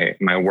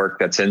my work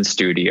that's in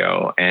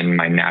studio and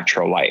my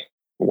natural light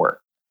work.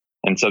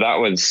 And so that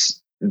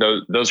was,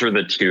 those were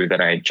the 2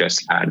 that I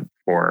just had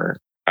for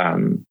a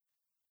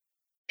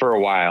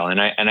while.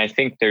 And I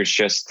think there's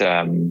just,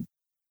 part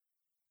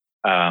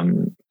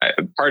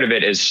of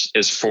it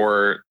is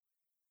for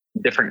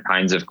different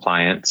kinds of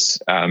clients.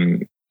 A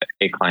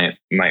client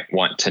might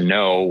want to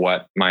know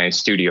what my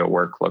studio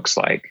work looks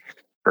like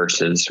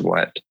versus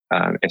what,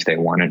 if they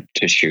wanted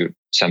to shoot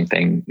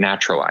something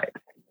natural light.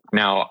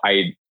 Now,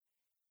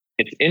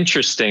 it's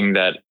interesting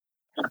that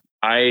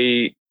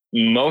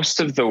most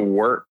of the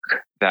work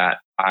that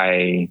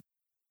I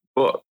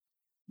book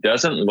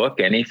doesn't look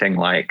anything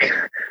like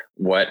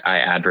what I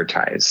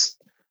advertise.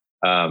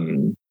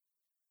 And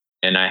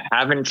I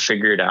haven't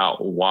figured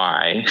out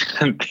why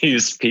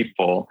these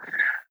people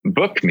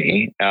book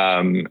me.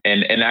 And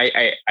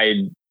I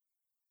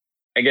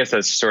guess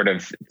that's sort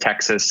of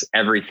Texas.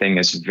 Everything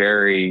is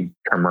very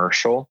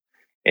commercial.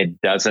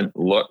 It doesn't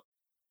look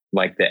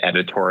like the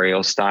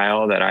editorial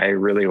style that I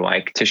really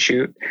like to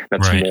shoot.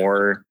 That's right.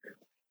 More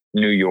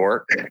New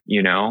York,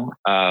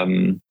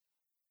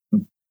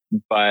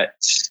 but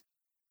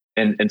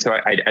and so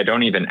I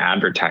don't even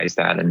advertise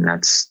that. And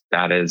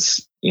that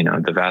is,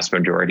 the vast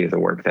majority of the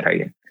work that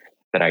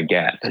I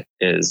get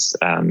is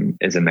in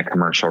the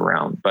commercial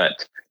realm.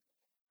 But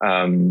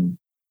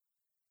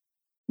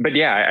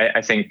yeah,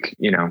 I think,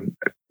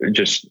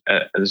 just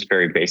as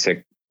very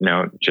basic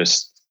note,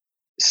 just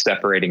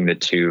separating the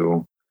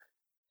two,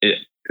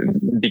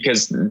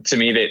 because to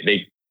me,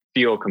 they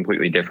feel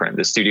completely different.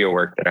 The studio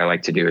work that I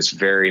like to do is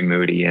very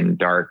moody and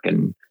dark,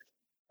 and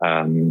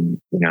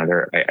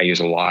I use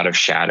a lot of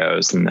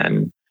shadows, and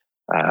then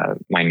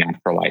my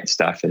natural light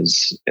stuff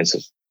is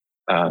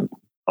a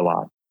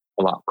lot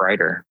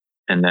brighter.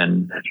 And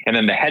then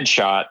the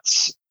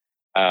headshots,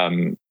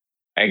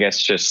 I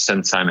guess just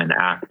since I'm an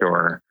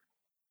actor,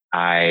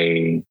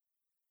 I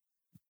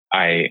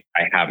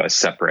have a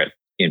separate,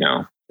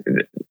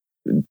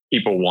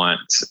 people want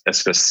a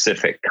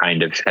specific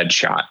kind of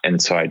headshot.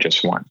 And so I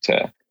just want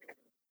to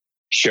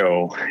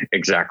show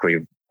exactly,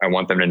 I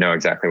want them to know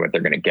exactly what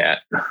they're going to get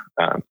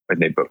when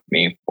they book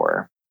me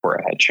for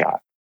a headshot.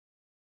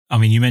 I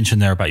mean, you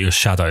mentioned there about your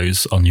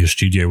shadows on your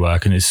studio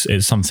work, and it's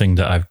something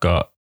that I've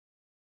got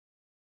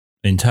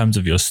in terms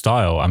of your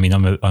style. I mean,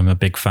 I'm a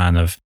big fan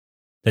of,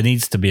 there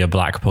needs to be a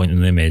black point in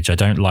an image. I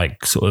don't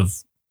like sort of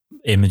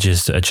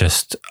images that are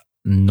just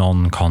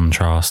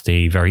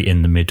non-contrasty, very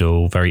in the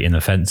middle, very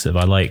inoffensive.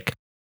 I like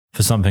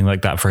for something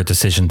like that, for a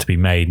decision to be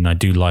made. And I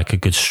do like a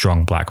good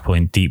strong black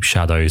point, deep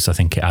shadows. I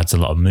think it adds a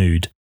lot of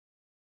mood.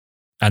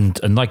 And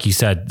like you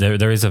said,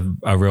 there is a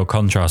real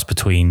contrast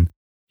between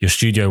your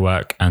studio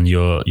work and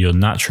your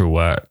natural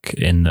work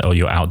or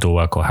your outdoor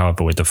work, or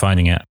however we're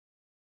defining it,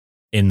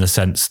 in the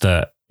sense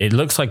that it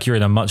looks like you're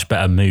in a much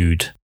better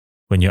mood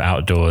when you're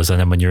outdoors, and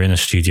then when you're in a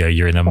studio,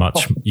 you're in a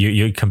much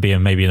you can be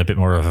maybe in a bit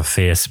more of a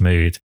fierce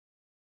mood.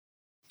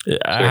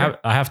 Sure.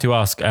 I have to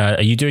ask,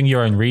 are you doing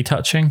your own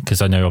retouching?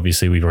 Because I know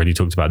obviously we've already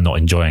talked about not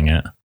enjoying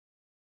it.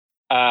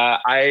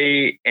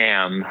 I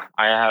am.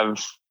 I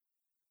have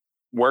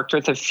worked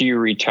with a few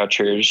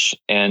retouchers,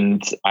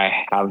 and I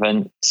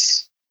haven't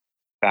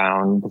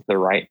found the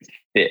right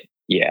fit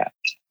yet.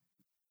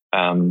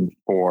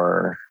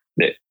 For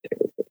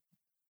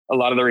a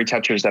lot of the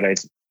retouchers that I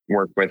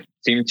work with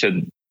seem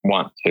to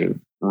want to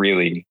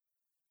really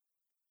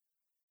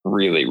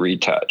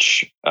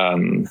retouch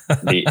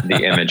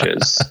the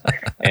images,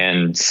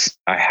 and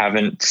I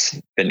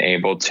haven't been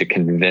able to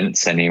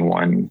convince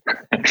anyone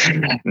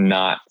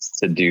not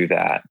to do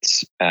that.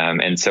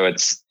 And so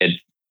it's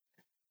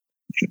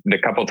the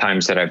couple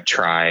times that I've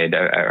tried,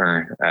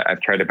 or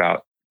I've tried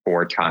about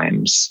 4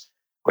 times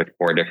with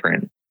 4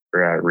 different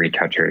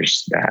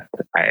retouchers that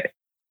I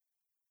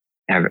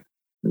have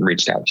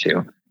reached out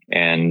to,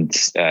 and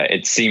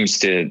it seems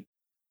to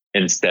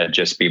instead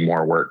just be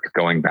more work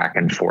going back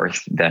and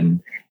forth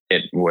than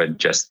it would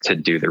just to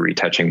do the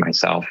retouching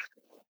myself.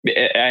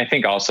 I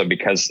think also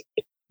because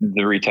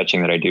the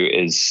retouching that I do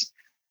is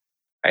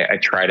I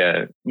try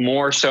to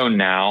more so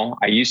now.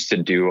 I used to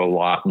do a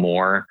lot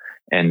more,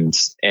 and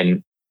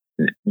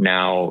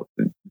now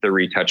the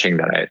retouching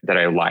that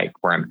I like,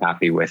 where I'm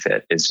happy with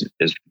it, is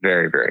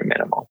very, very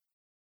minimal.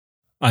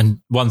 And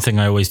one thing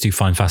I always do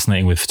find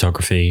fascinating with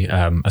photography,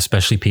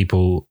 especially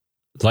people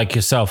like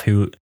yourself,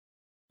 who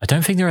I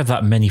don't think there are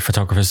that many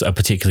photographers that are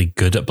particularly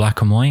good at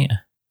black and white.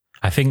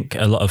 I think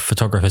a lot of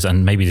photographers,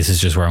 and maybe this is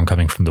just where I'm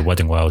coming from the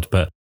wedding world,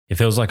 but it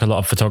feels like a lot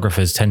of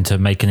photographers tend to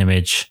make an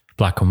image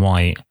black and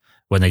white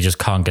when they just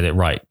can't get it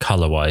right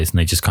color-wise, and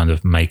they just kind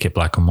of make it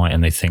black and white,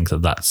 and they think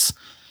that that's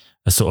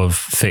a sort of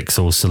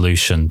fix-all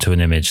solution to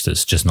an image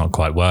that's just not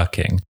quite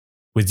working.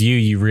 With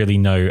you really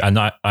know, and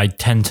I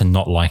tend to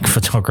not like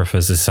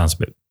photographers. This sounds a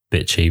bit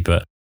bitchy,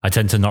 but I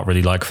tend to not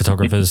really like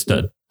photographers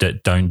that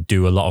don't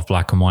do a lot of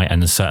black and white,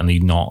 and are certainly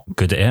not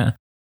good at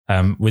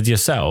it. With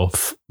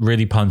yourself,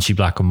 really punchy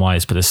black and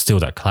whites, but there's still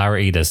that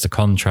clarity, there's the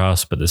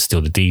contrast, but there's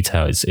still the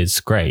detail. It's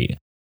great.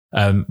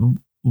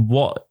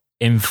 What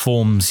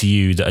informs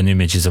you that an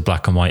image is a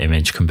black and white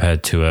image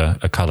compared to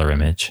a color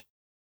image?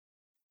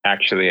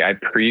 Actually, I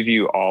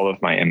preview all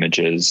of my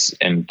images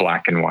in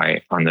black and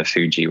white on the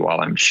Fuji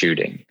while I'm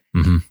shooting.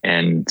 Mm-hmm.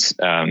 And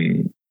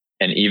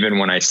even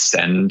when I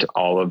send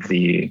all of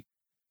the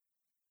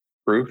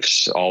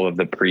proofs, all of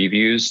the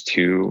previews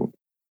to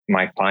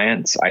my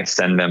clients, I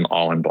send them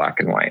all in black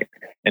and white.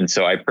 And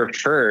so I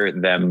prefer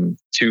them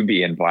to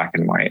be in black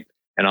and white,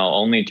 and I'll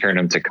only turn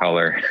them to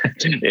color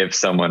if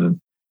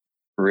someone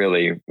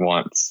really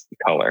wants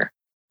color.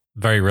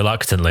 Very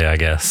reluctantly, I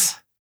guess.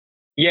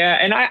 Yeah.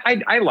 And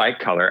I like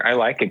color. I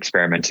like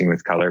experimenting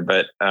with color,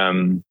 but,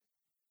 and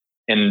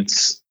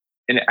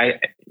I,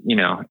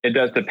 it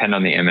does depend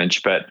on the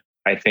image, but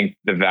I think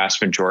the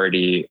vast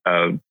majority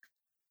of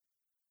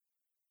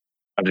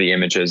the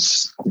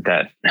images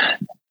that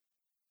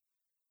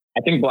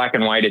I think black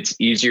and white, it's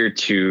easier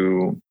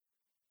to,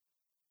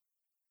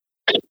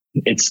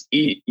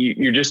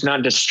 you're just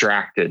not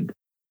distracted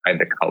by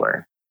the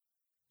color.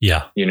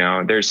 Yeah.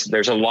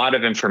 There's a lot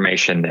of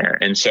information there.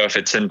 And so if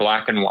it's in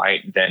black and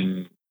white,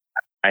 then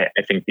I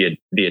think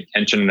the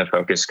attention and the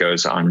focus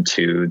goes on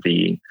to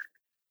the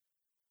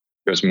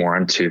goes more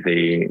into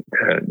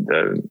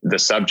the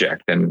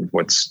subject and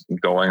what's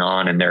going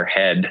on in their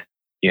head,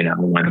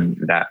 when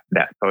that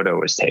photo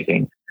was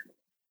taken.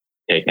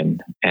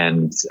 And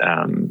and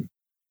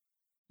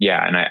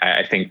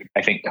I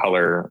think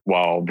color,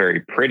 while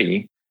very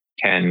pretty,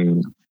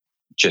 can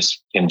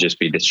just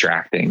be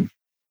distracting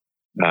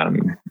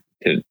for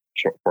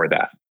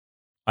that.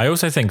 I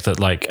also think that,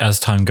 like, as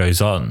time goes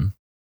on,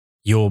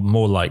 you're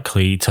more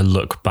likely to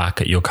look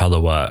back at your color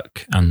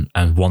work and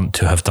want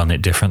to have done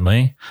it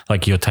differently.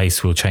 Like, your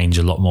taste will change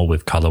a lot more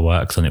with color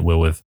work than it will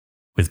with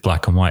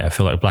black and white. I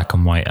feel like black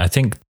and white,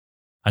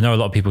 I know a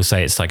lot of people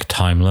say it's like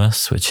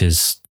timeless, which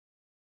is,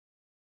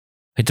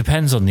 it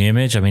depends on the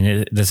image. I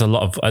mean, there's a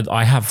lot of,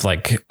 I have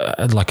like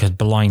a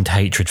blind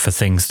hatred for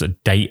things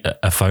that date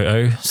a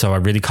photo. So I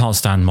really can't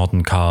stand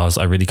modern cars.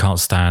 I really can't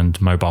stand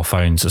mobile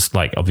phones. It's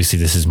like, obviously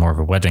this is more of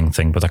a wedding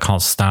thing, but I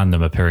can't stand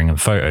them appearing in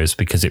photos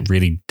because it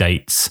really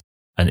dates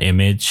an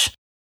image,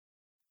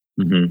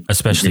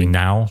 especially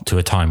now, to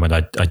a time when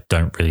I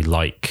don't really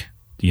like,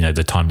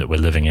 the time that we're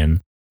living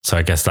in. So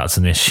I guess that's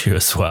an issue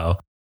as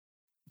well.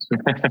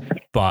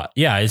 But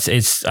yeah,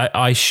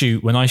 I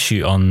shoot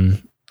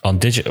on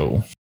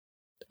digital,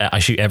 I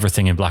shoot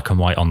everything in black and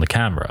white on the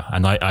camera,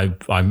 and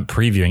I'm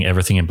previewing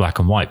everything in black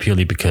and white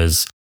purely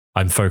because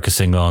I'm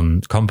focusing on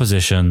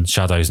composition,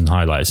 shadows, and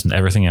highlights, and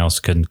everything else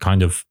can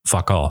kind of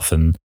fuck off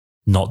and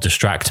not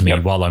distract me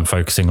while I'm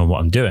focusing on what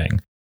I'm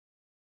doing.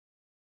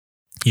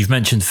 You've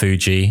mentioned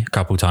Fuji a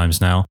couple times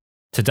now.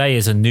 Today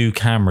is a new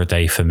camera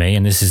day for me,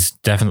 and this is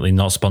definitely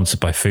not sponsored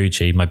by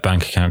Fuji. My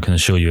bank account can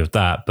assure you of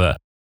that, but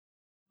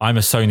I'm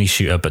a Sony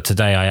shooter, but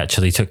today I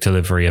actually took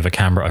delivery of a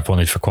camera I've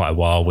wanted for quite a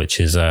while, which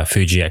is a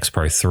Fuji X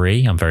Pro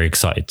 3. I'm very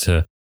excited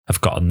to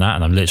have gotten that,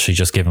 and I'm literally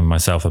just giving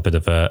myself a bit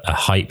of a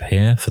hype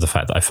here for the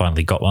fact that I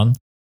finally got one.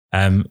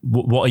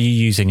 What are you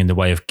using in the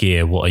way of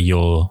gear? What are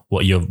your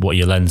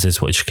lenses?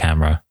 What is your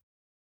camera?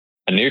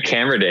 A new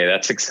camera day.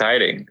 That's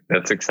exciting.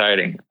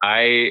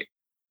 I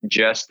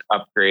just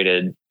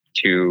upgraded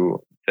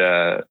to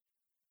the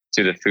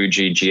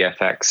Fuji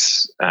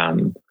GFX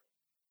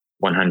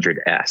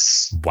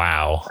 100S.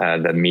 Wow.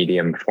 The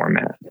medium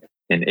format.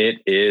 And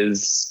it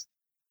is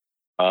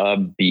a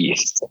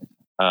beast.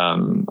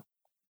 I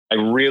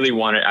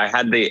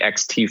had the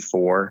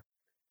XT4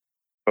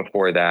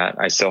 before that.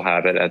 I still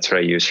have it. That's what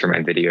I use for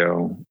my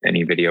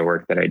any video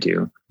work that I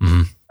do.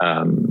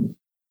 Mm-hmm.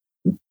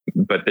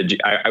 But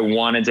I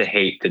wanted to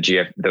hate the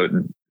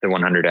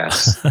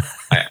 100S.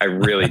 I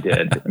really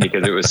did,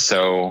 because it was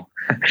so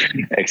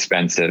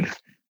expensive.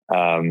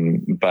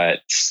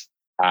 But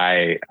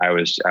I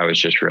was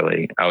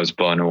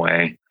blown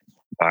away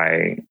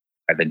by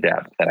the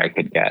depth that I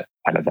could get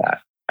out of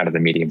the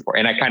medium 4.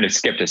 And I kind of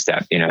skipped a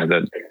step.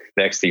 The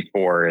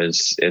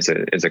XT4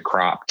 is a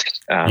cropped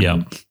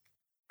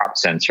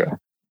sensor,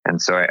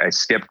 and so I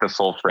skipped the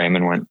full frame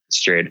and went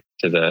straight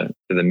to the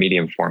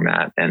medium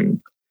format.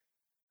 And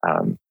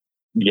I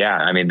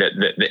mean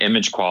the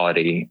image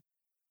quality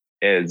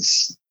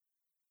is.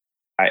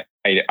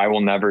 I will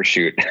never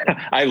shoot.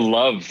 I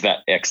love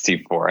that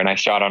XT4, and I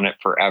shot on it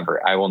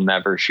forever. I will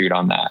never shoot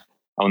on that.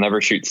 I'll never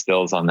shoot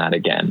stills on that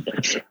again.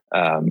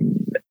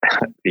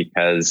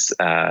 Because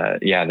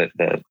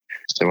the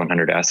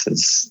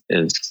 100S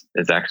is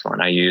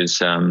excellent.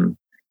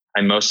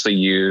 I mostly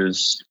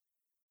use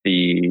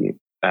the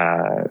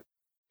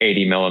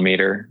 80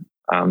 millimeter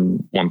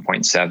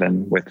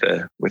 1.7 with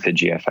the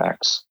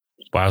GFX.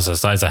 Wowza,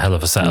 that's a hell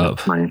of a setup.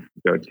 That's my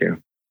go-to.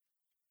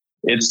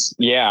 It's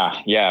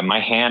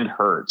my hand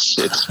hurts.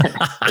 It's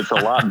a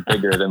lot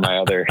bigger than my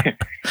other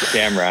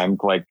camera. I'm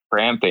like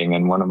cramping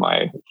in one of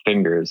my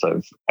fingers.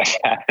 I've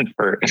had it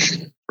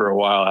for a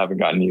while. I haven't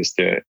gotten used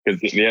to it,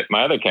 because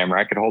my other camera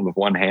I could hold with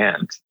one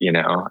hand,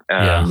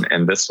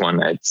 and this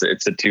one it's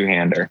a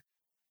two-hander.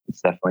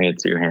 It's definitely a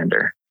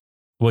two-hander.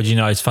 Well,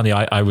 it's funny.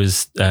 I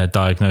was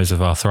diagnosed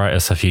with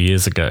arthritis a few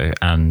years ago,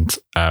 and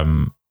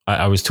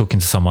I was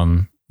talking to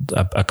someone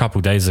a couple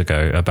of days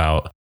ago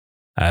about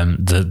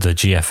the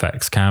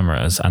GFX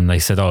cameras, and they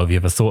said, "Oh, have you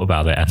ever thought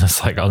about it?" And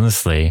it's like,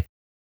 honestly,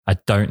 I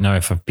don't know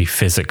if I'd be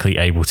physically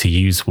able to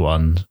use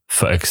one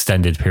for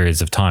extended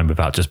periods of time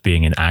without just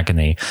being in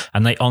agony.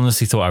 And they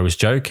honestly thought I was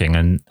joking.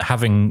 And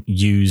having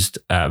used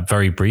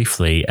very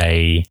briefly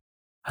I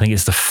think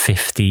it's the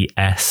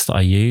 50S that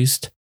I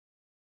used.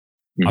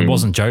 Mm-hmm. I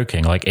wasn't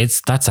joking. Like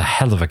that's a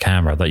hell of a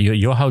camera that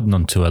you're holding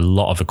on to a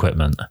lot of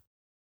equipment.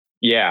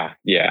 Yeah.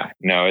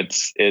 No,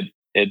 it's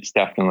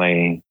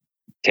definitely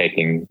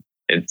taking.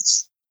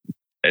 It's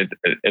a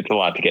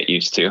lot to get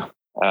used to.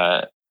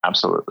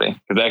 Absolutely.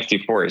 Because the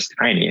XT4 is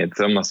tiny. It's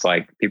almost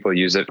like people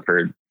use it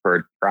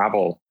for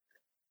travel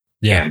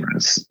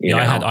cameras.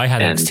 I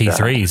had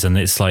XT3s, and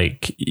it's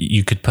like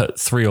you could put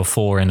 3 or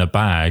 4 in a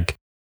bag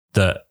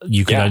that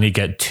you could only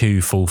get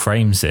 2 full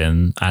frames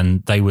in,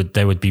 and there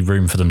would be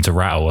room for them to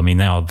rattle. I mean,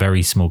 they are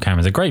very small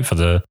cameras. They're great for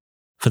the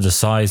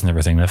size and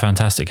everything. They're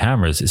fantastic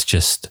cameras. It's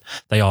just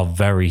they are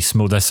very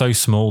small. They're so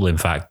small, in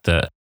fact,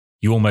 that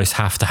you almost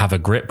have to have a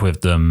grip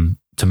with them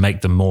to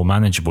make them more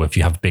manageable if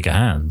you have bigger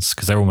hands,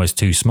 because they're almost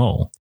too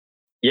small.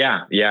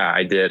 Yeah,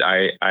 I did.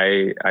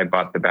 I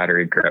bought the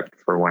battery grip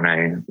for when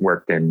I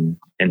worked in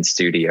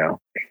studio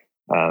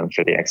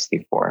for the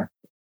XT4.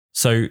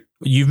 So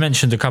you've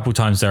mentioned a couple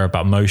times there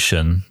about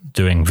motion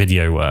doing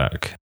video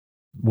work.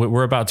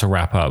 We're about to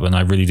wrap up, and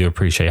I really do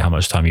appreciate how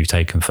much time you've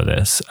taken for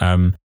this.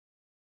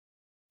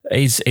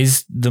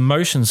 Is the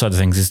motion side of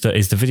things,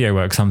 is the video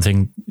work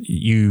something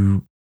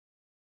you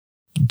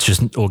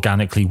just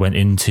organically went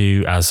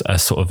into as a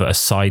sort of a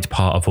side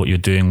part of what you're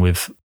doing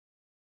with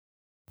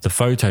the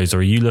photos, or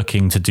are you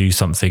looking to do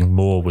something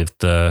more with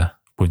the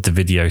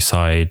video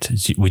side?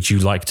 Would you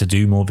like to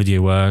do more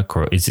video work,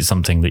 or is it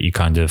something that you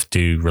kind of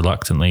do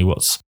reluctantly?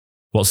 What's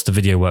the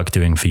video work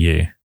doing for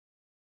you?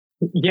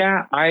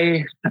 Yeah,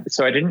 I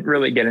didn't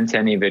really get into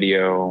any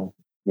video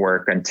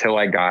work until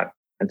I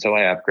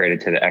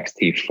upgraded to the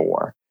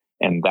XT4,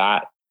 and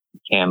that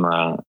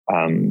camera,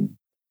 I've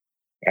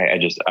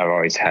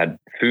always had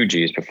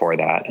Fujis before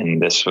that,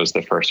 and this was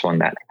the first one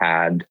that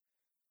had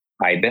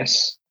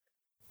IBIS,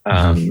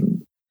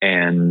 and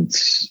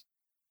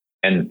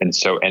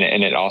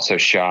it also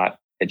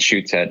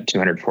shoots at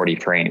 240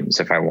 frames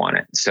if I want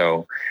it,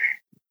 so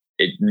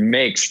it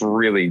makes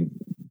really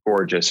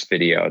gorgeous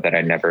video that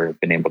I'd never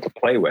been able to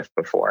play with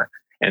before.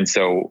 And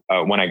so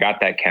when I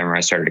got that camera,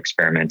 I started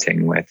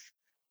experimenting with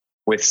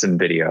some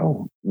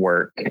video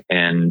work,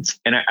 and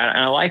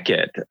I like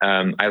it.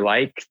 I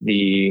like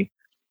it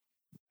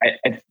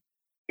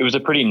was a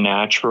pretty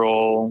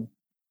natural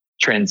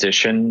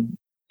transition,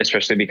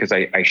 especially because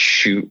I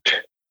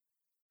shoot,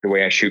 the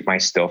way I shoot my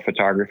still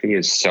photography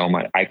is so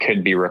much. I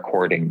could be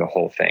recording the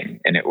whole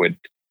thing and it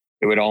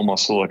would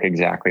almost look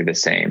exactly the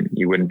same.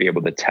 You wouldn't be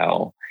able to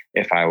tell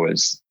if I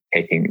was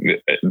taking,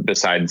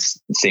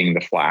 besides seeing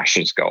the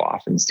flashes go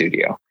off in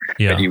studio,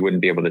 but you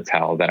wouldn't be able to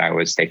tell that I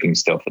was taking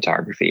still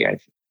photography.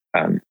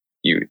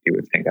 You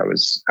would think I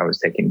was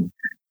taking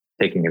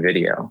a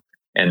video.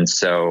 And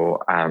so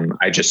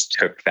I just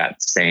took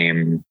that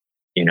same,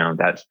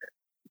 that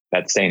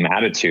same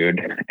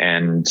attitude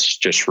and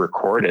just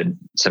recorded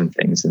some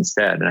things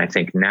instead. And I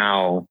think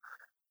now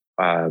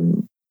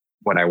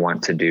what I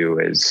want to do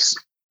is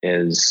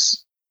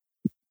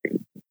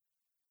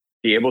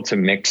be able to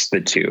mix the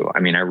two.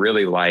 I mean, I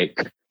really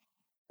like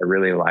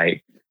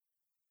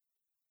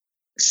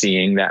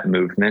seeing that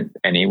movement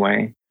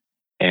anyway.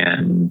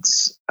 And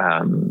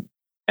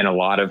a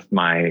lot of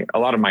my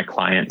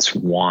clients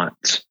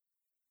wanted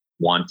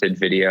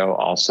video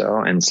also.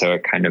 And so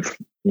it kind of,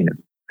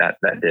 that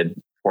did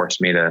force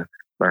me to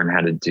learn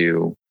how to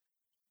do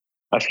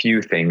a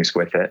few things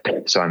with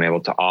it. So I'm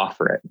able to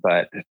offer it.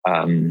 But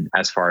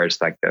as far as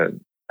the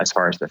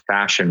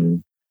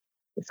fashion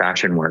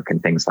work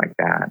and things like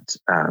that,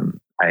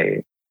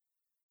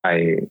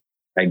 I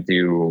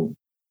do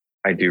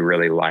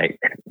really like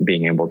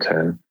being able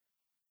to,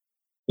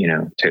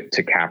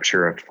 to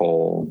capture a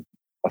full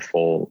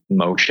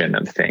motion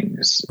of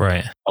things,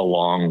 right,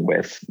 along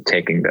with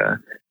taking the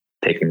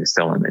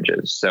still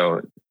images.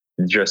 So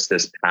just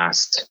this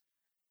past,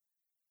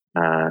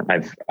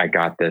 I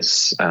got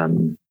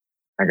the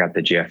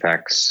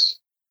GFX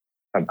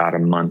about a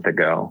month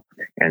ago.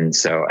 And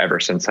so ever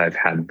since I've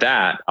had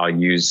that, I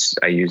use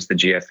the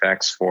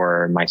GFX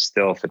for my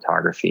still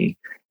photography,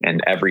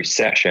 and every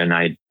session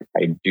I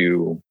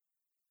do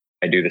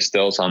the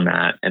stills on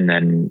that. And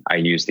then I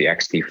use the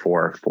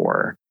XT4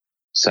 for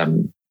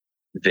some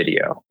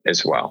video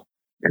as well.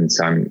 And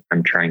so I'm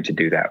trying to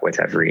do that with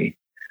every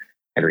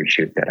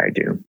shoot that I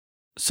do.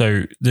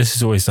 So this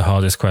is always the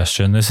hardest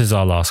question. This is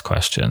our last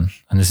question.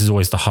 And this is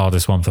always the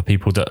hardest one for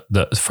people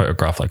that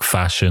photograph like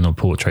fashion or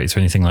portraits or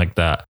anything like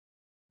that.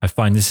 I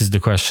find this is the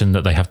question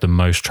that they have the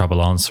most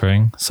trouble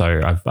answering.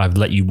 So I've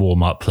let you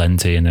warm up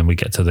plenty, and then we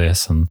get to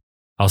this, and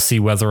I'll see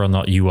whether or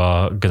not you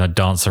are going to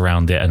dance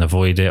around it and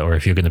avoid it, or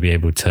if you're going to be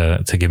able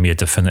to give me a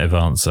definitive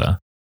answer.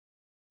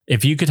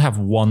 If you could have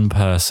one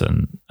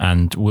person,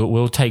 and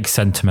we'll take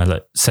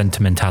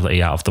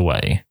sentimentality out of the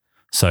way.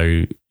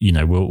 So,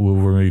 we'll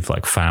remove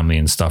like family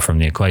and stuff from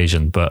the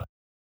equation, but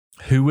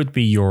who would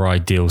be your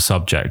ideal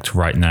subject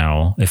right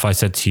now? If I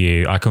said to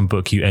you, I can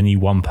book you any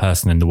one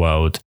person in the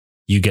world,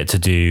 you get to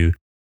do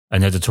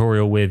an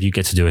editorial with, you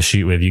get to do a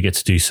shoot with, you get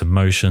to do some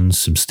motions,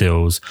 some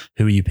stills.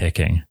 Who are you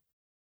picking?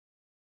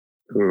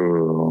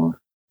 Ooh,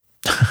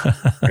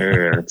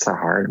 it's a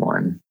hard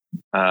one.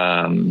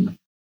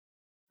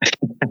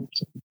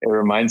 It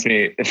reminds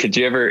me, did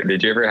you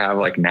ever have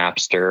like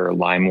Napster or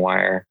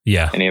LimeWire?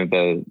 Yeah. Any of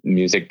the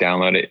music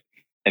downloaded?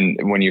 And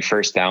when you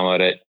first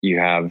download it, you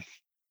have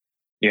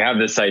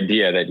this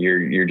idea that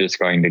you're just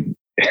going to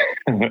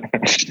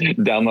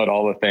download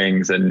all the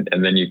things, and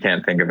then you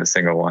can't think of a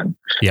single one.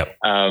 Yep.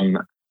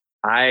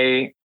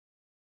 I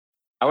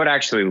would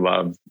actually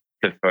love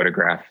to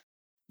photograph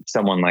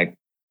someone like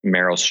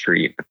Meryl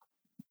Streep.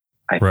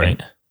 I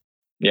think.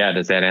 Yeah.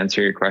 Does that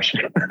answer your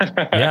question?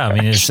 Yeah. I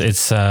mean,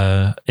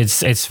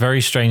 it's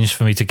very strange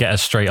for me to get a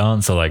straight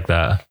answer like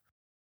that.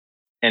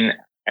 And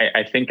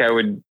I think I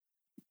would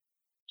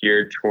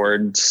gear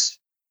towards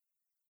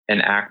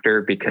an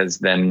actor, because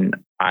then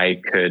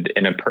I could,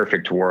 in a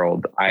perfect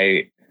world,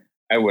 I'd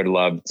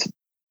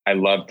I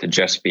love to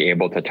just be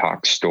able to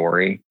talk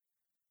story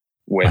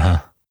with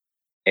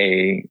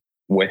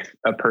with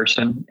a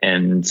person.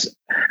 And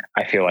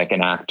I feel like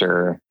an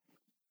actor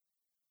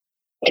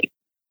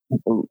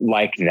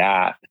like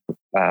that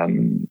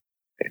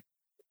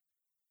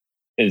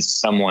is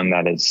someone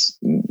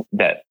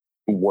that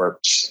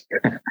works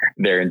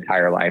their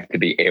entire life to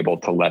be able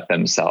to let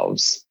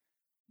themselves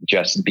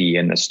just be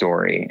in the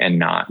story and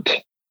not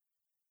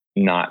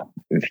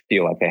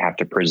feel like they have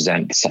to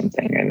present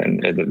something.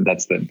 And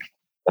that's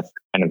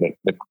kind of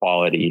the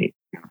quality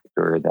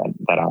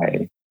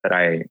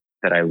that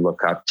I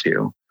look up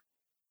to.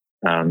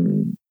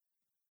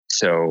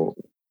 So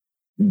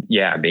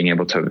yeah, being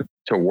able to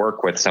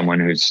work with someone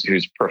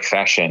whose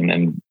profession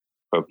and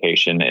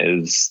vocation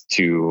is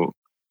to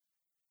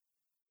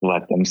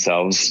let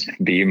themselves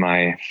be,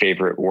 my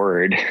favorite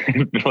word,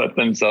 let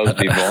themselves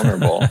be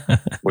vulnerable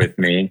with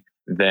me,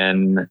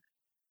 then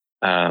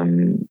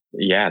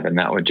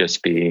that would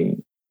just be,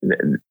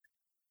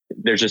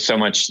 there's so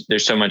much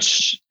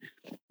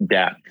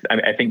depth.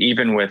 I think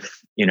even with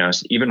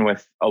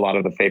a lot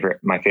of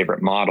my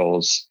favorite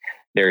models,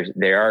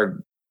 they're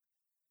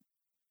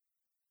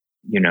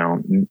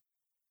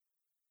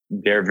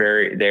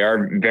very,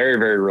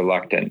 very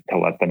reluctant to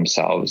let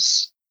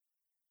themselves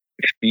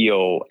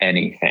feel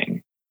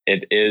anything.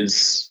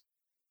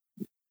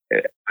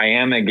 I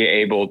am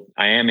able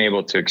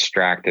to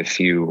extract a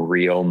few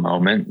real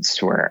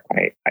moments where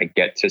I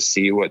get to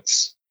see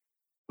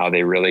how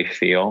they really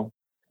feel.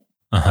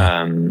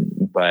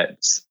 But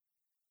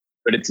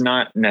it's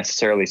not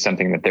necessarily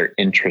something that they're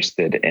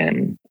interested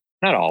in.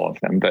 Not all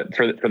of them, but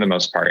for the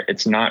most part,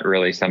 it's not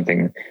really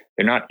something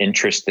they're not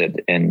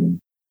interested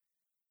in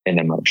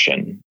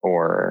emotion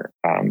or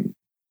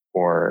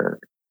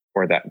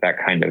that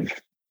kind of,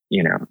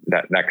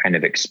 that kind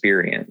of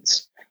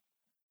experience.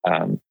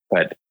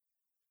 But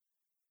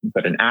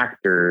an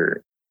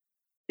actor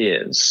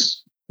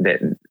is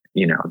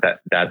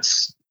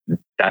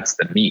that's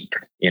the meat,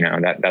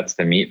 that's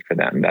the meat for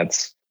them.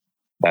 That's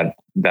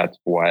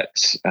what,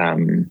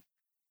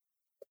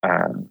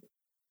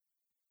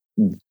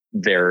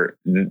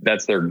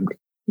 that's their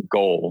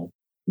goal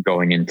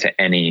going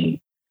into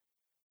any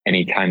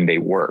time they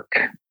work,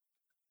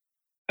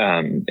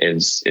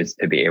 is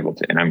to be able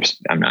to, and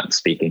I'm not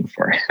speaking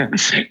for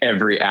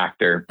every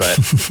actor, but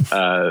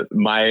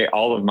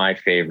all of my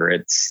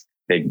favorites,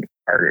 they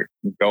are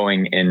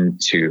going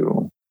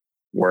into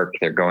work,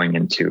 they're going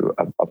into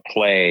a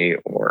play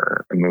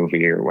or a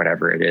movie or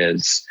whatever it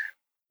is,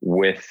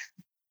 with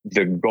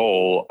the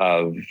goal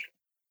of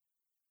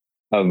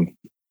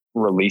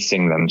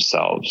releasing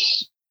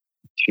themselves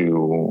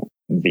to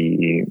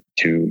the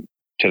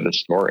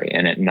story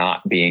and it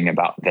not being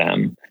about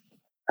them.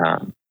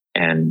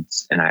 And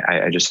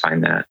I just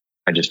find that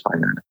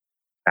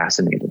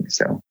fascinating.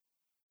 So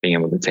being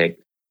able to take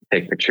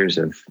pictures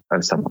of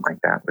someone like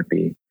that would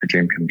be a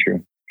dream come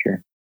true.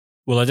 Sure.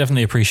 Well, I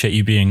definitely appreciate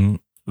you being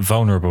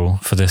vulnerable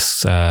for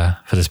this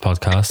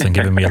podcast and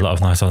giving me a lot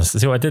of nice honesty.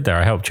 See what I did there?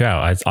 I helped you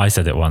out. I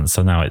said it once,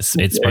 so now it's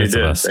both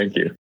of us. Thank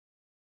you.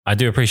 I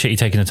do appreciate you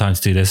taking the time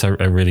to do this. I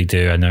really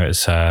do. I know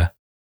it's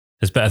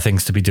there's better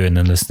things to be doing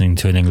than listening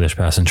to an English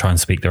person try and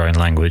speak their own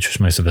language,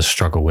 which most of us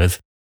struggle with.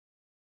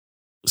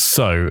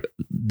 So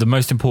the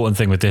most important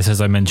thing with this,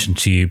 as I mentioned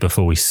to you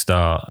before we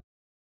start,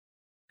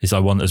 is I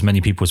want as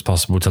many people as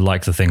possible to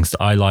like the things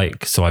that I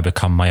like, so I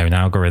become my own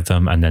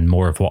algorithm, and then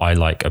more of what I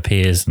like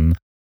appears, and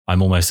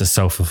I'm almost a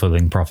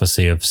self-fulfilling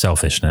prophecy of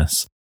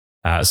selfishness.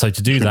 So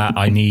to do that,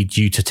 I need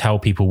you to tell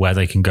people where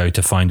they can go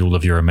to find all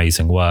of your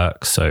amazing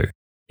work. So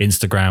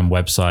Instagram,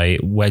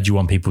 website, where do you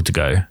want people to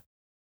go?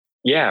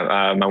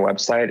 Yeah, my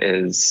website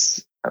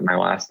is, my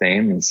last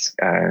name is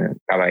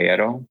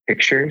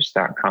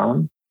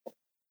caballeropictures.com.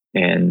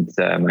 And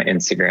my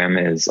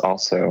Instagram is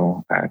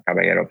also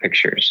Caballero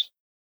Pictures.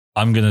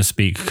 I'm going to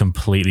speak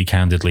completely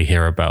candidly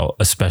here about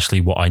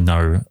especially what I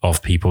know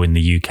of people in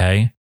the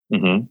UK.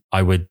 Mm-hmm.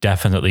 I would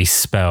definitely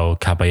spell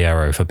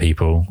Caballero for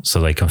people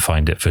so they can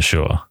find it for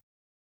sure.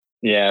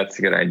 Yeah, that's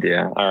a good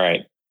idea. All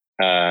right.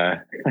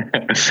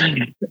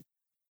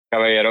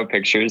 Caballero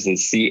Pictures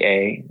is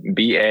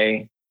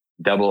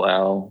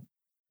CABALLERO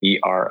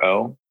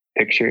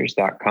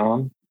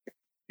pictures.com.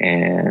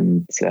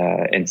 And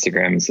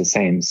Instagram is the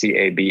same,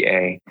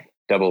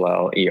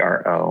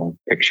 CABALLERO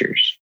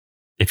pictures.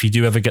 If you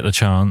do ever get the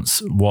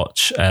chance,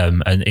 watch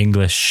an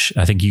English,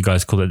 I think you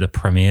guys call it the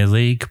Premier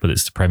League, but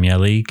it's the Premier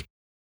League.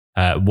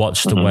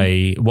 Watch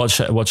a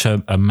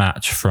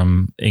match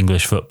from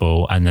English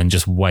football and then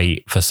just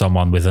wait for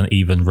someone with an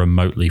even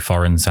remotely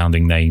foreign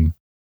sounding name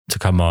to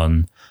come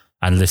on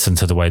and listen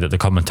to the way that the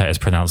commentators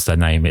pronounce their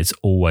name. It's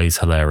always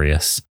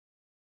hilarious.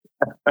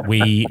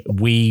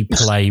 We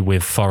play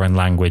with foreign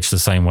language the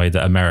same way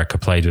that America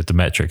played with the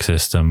metric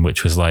system,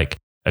 which was like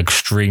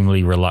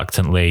extremely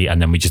reluctantly,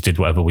 and then we just did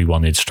whatever we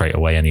wanted straight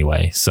away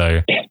anyway.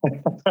 So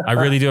I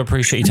really do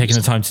appreciate you taking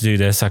the time to do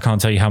this. I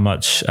can't tell you how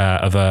much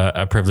of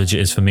a privilege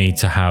it is for me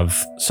to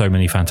have so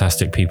many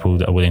fantastic people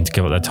that are willing to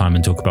give up their time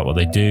and talk about what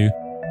they do.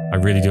 I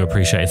really do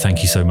appreciate it.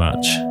 Thank you so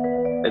much.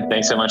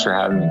 Thanks so much for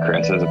having me,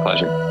 Kris. It was a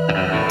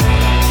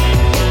pleasure.